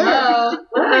something right there.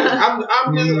 Right.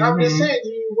 I'm just saying,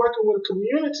 you're working with a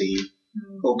community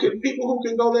people who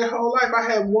can go their whole life. I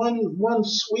had one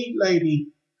sweet lady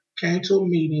came to a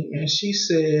meeting and she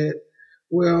said,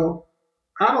 well,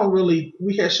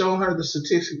 we had shown her the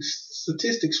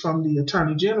statistics from the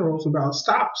attorney generals about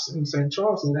stops in St.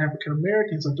 Charles, and African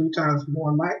Americans are 3 times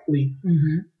more likely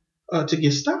to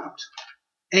get stopped.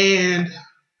 And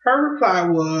her reply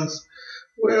was,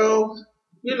 well,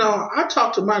 I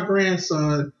talked to my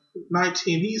grandson,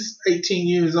 19, he's 18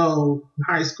 years old,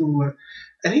 high schooler,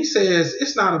 and he says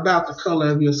it's not about the color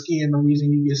of your skin, the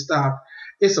reason you get stopped.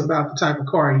 It's about the type of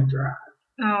car you drive.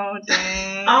 Oh,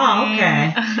 dang. Oh,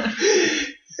 okay.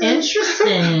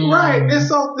 Interesting. Right. And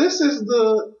so this is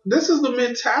the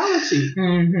mentality.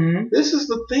 Mm-hmm. This is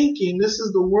the thinking. This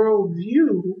is the world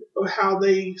view of how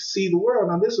they see the world.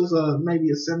 Now, this was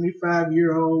maybe a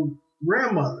 75-year-old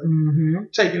grandmother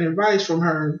taking advice from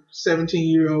her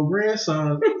 17-year-old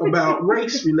grandson about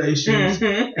race relations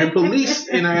and police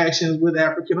interactions with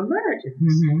African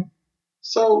Americans. Mm-hmm.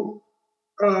 So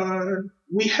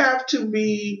we have to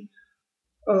be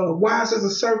wise as a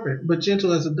serpent, but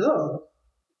gentle as a dove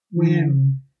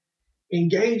when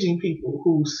engaging people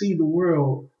who see the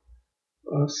world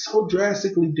so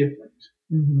drastically different,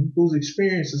 whose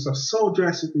experiences are so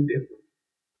drastically different.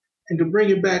 And to bring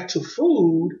it back to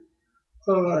food,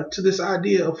 to this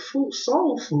idea of food,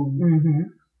 soul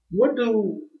food, what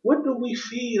do we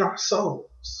feed our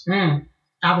souls?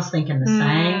 I was thinking the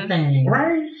same thing.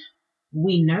 Right?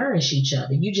 We nourish each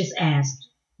other. You just asked,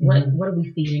 what are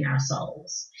we feeding our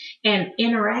souls? And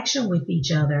interaction with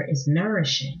each other is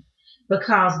nourishing,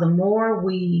 because the more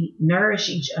we nourish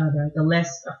each other, the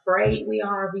less afraid we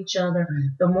are of each other,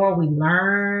 the more we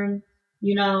learn,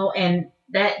 and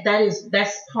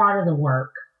that's part of the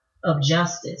work of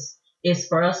justice, is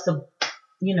for us to,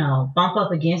 bump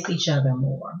up against each other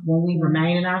more. When we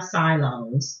remain in our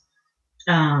silos,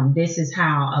 this is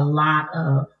how a lot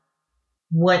of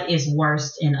what is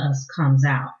worst in us comes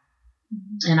out.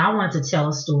 And I wanted to tell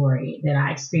a story that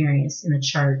I experienced in a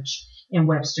church in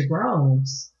Webster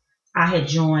Groves. I had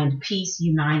joined Peace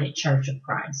United Church of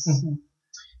Christ.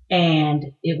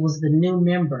 And it was the new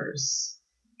members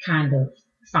kind of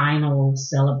final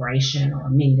celebration or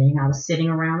meeting. I was sitting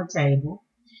around a table.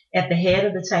 At the head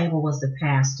of the table was the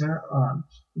pastor,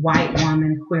 white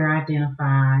woman, queer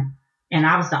identified. And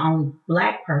I was the only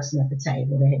black person at the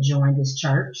table that had joined this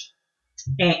church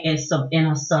in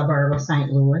a suburb of St.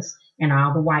 Louis, and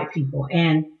all the white people.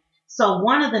 And so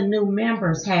one of the new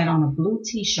members had on a blue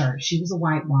t-shirt. She was a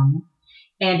white woman.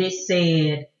 And it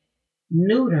said,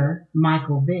 "Neuter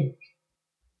Michael Vick."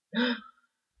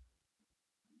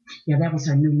 Yeah, that was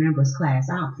her new members class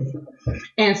outfit.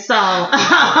 And so,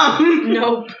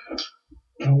 nope.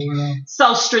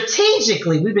 So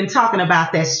strategically, we've been talking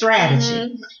about that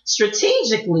strategy.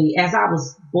 Strategically, as I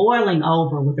was boiling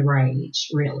over with rage,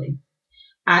 really,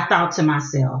 I thought to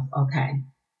myself, okay,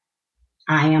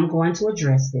 I am going to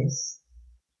address this.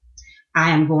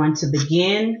 I am going to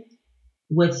begin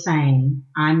with saying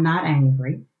I'm not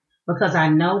angry, because I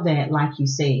know that, like you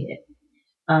said,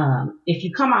 if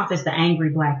you come off as the angry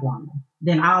black woman,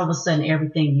 then all of a sudden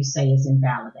everything you say is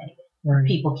invalidated. Right.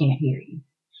 People can't hear you.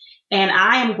 And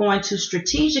I am going to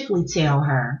strategically tell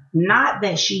her, not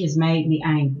that she has made me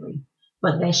angry,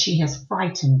 but that she has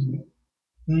frightened me.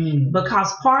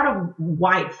 Because part of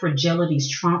white fragility's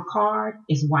trump card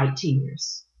is white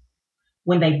tears.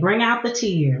 When they bring out the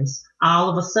tears, all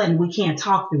of a sudden we can't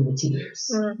talk through the tears.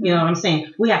 You know what I'm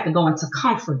saying? We have to go into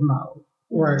comfort mode.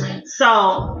 Right.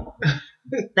 So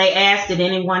they asked, did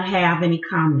anyone have any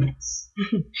comments?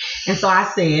 And so I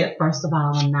said, first of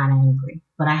all, I'm not angry,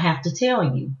 but I have to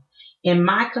tell you, in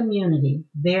my community,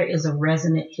 there is a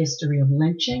resonant history of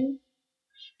lynching,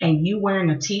 and you wearing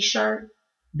a t-shirt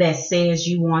that says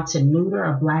you want to neuter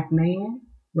a black man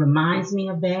reminds me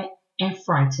of that and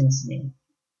frightens me.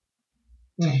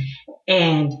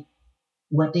 And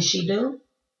what did she do?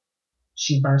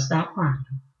 She burst out crying.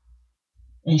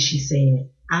 And she said,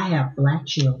 I have black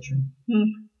children.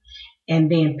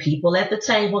 And then people at the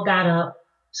table got up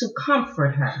to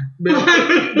comfort her. But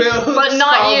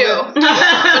not you. But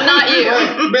not you.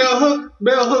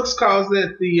 Bell Hooks calls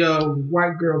that the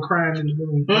white girl crying in the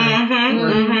room.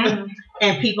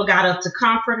 And people got up to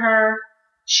comfort her.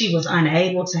 She was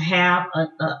unable to have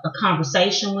a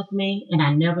conversation with me, and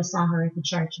I never saw her at the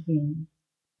church again.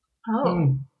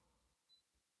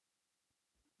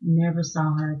 Never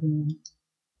saw her again.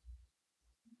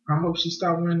 I hope she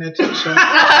stopped wearing that t-shirt.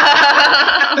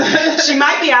 She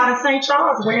might be out in St.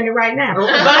 Charles wearing it right now.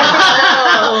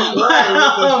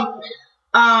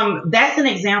 That's an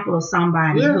example of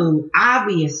somebody who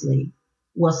obviously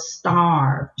was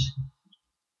starved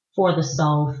for the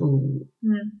soul food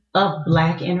of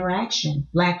Black interaction,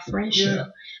 Black friendship,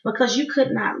 because you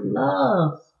could not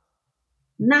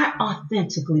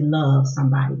authentically love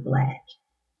somebody Black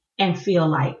and feel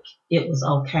like it was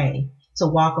okay to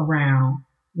walk around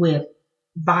with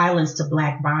violence to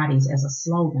Black bodies as a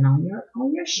slogan on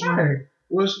your shirt.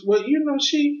 Well,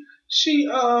 she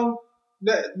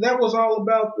that was all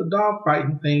about the dog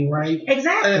fighting thing, right?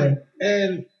 Exactly.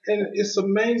 And it's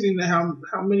amazing how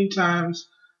many times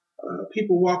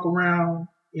people walk around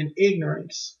in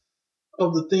ignorance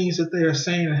of the things that they are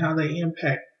saying and how they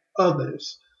impact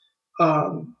others.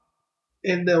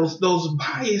 And those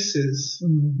biases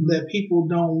that people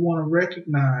don't want to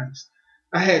recognize.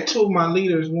 I had two of my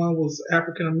leaders. One was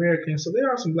African American, so there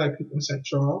are some Black people in St.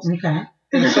 Charles. Okay.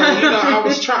 And so,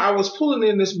 I was pulling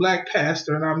in this Black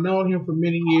pastor, and I've known him for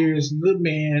many years. Good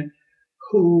man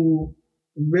who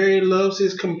very loves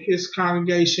his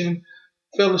congregation,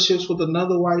 fellowships with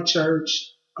another white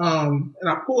church, and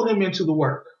I pulled him into the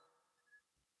work.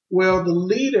 Well, the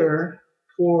leader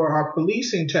for our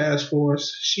policing task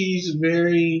force, she's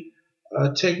very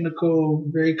technical,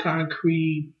 very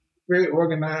concrete, very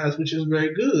organized, which is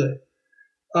very good.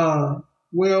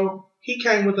 Well, he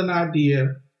came with an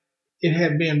idea. It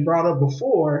had been brought up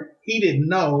before. He didn't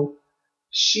know.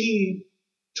 She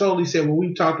totally said, well,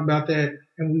 we talked about that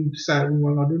and we decided we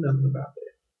weren't going to do nothing about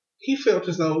that. He felt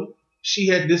as though she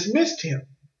had dismissed him.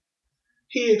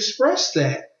 He expressed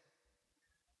that.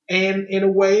 And in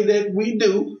a way that we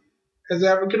do as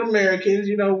African Americans,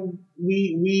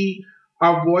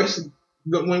 our voice,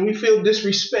 when we feel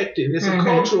disrespected, it's a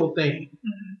cultural thing.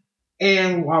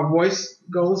 And our voice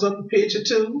goes up a pitch or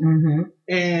two.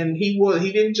 And he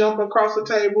didn't jump across the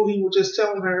table. He was just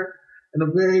telling her in a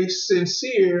very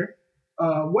sincere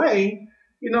way,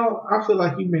 I feel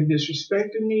like you've been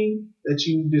disrespecting me, that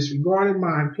you disregarded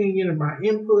my opinion and my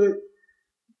input.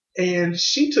 And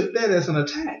she took that as an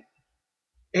attack.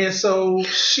 And so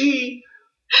she,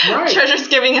 right. Treasure's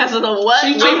giving us the what?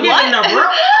 She took it as an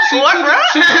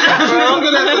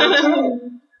attack.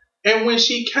 And when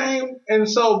she came, and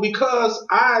so because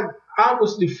I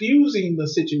was diffusing the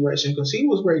situation because he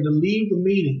was ready to leave the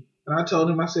meeting. And I told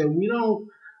him, I said, we're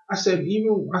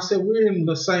in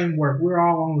the same work. We're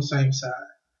all on the same side.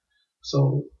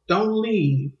 So don't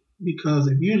leave, because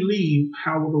if you leave,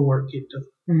 how will the work get done?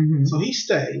 So he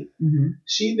stayed.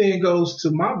 She then goes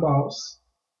to my boss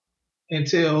and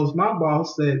tells my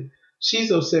boss that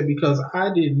she's upset because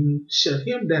I didn't shut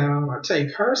him down or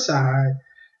take her side,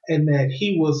 and that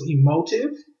he was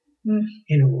emotive,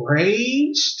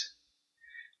 enraged,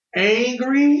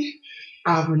 angry.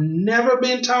 I've never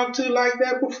been talked to like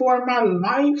that before in my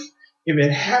life. If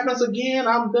it happens again,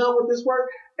 I'm done with this work.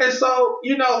 And so,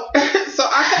 so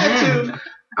I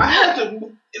had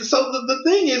to, so the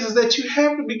thing is that you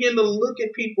have to begin to look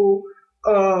at people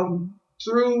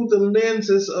through the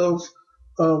lenses of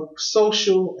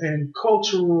social and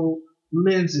cultural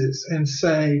lenses and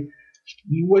say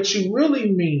what you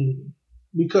really mean,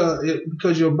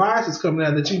 because your bias is coming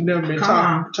out that you've never been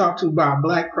talked to by a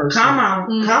Black person. Come on,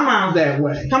 that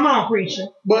way. Come on, preacher.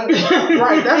 But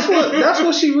right, that's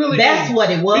what she really. That's meant. what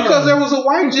it was. Because there was a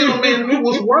white gentleman who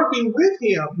was working with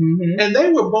him, and they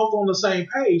were both on the same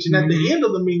page. And at the end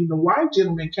of the meeting, the white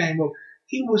gentleman came up.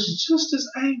 He was just as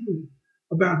angry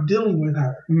about dealing with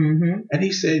her, and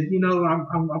he said,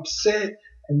 I'm upset,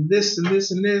 and this and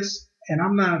this and this, and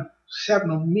I'm not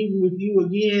having a meeting with you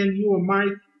again, you and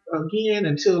Mike again,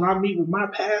 until I meet with my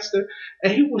pastor.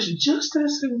 And he was just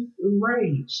as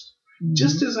enraged,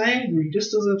 just as angry,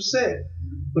 just as upset.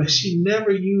 But she never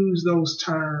used those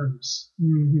terms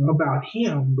about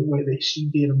him the way that she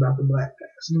did about the Black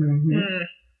pastor.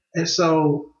 And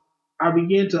so I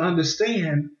began to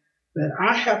understand that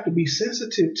I have to be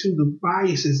sensitive to the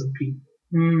biases of people,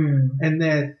 and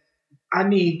that I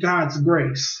need God's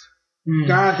grace.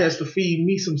 God has to feed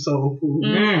me some soul food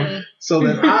so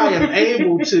that I am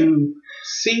able to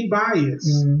see bias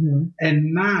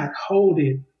and not hold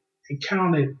it and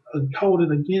hold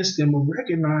it against them, or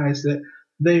recognize that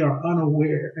they are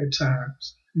unaware at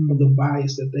times of the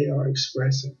bias that they are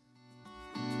expressing.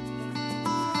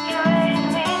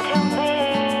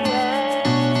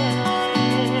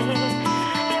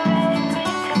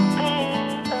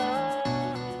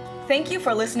 Thank you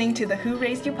for listening to the Who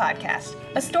Raised You podcast,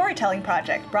 a storytelling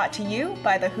project brought to you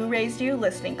by the Who Raised You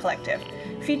Listening Collective.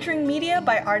 featuring media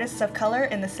by artists of color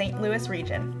in the St. Louis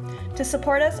region. To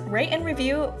support us, rate and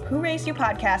review Who Raised You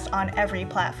Podcast on every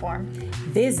platform.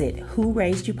 Visit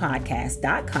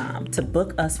whoraisedyouPodcast.com to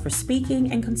book us for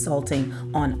speaking and consulting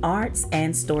on arts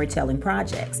and storytelling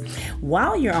projects.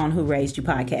 While you're on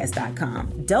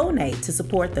whoraisedyouPodcast.com, donate to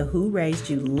support the Who Raised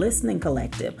You Listening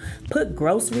Collective. Put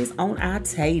groceries on our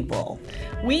table.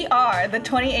 We are the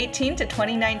 2018 to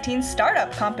 2019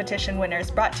 Startup Competition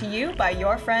winners, brought to you by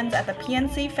your friends at the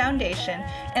PNC Foundation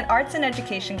and Arts and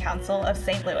Education Council of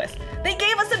St. Louis. They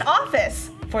gave us an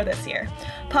office for this year,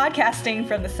 podcasting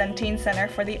from the Centene Center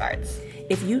for the Arts.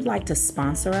 If you'd like to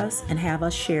sponsor us and have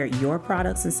us share your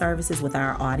products and services with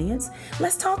our audience,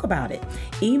 let's talk about it.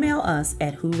 Email us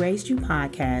at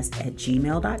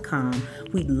whoraisedyouPodcast@gmail.com.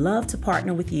 We'd love to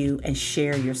partner with you and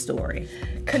share your story.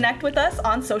 Connect with us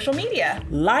on social media.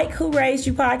 Like Who Raised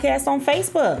You Podcast on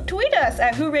Facebook. Tweet us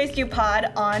at Who Raised You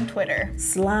Pod on Twitter.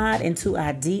 Slide into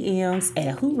our DMs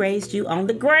at Who Raised You on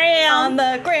the gram. On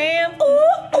the gram.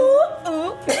 Ooh, ooh,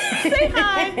 ooh. Say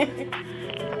hi.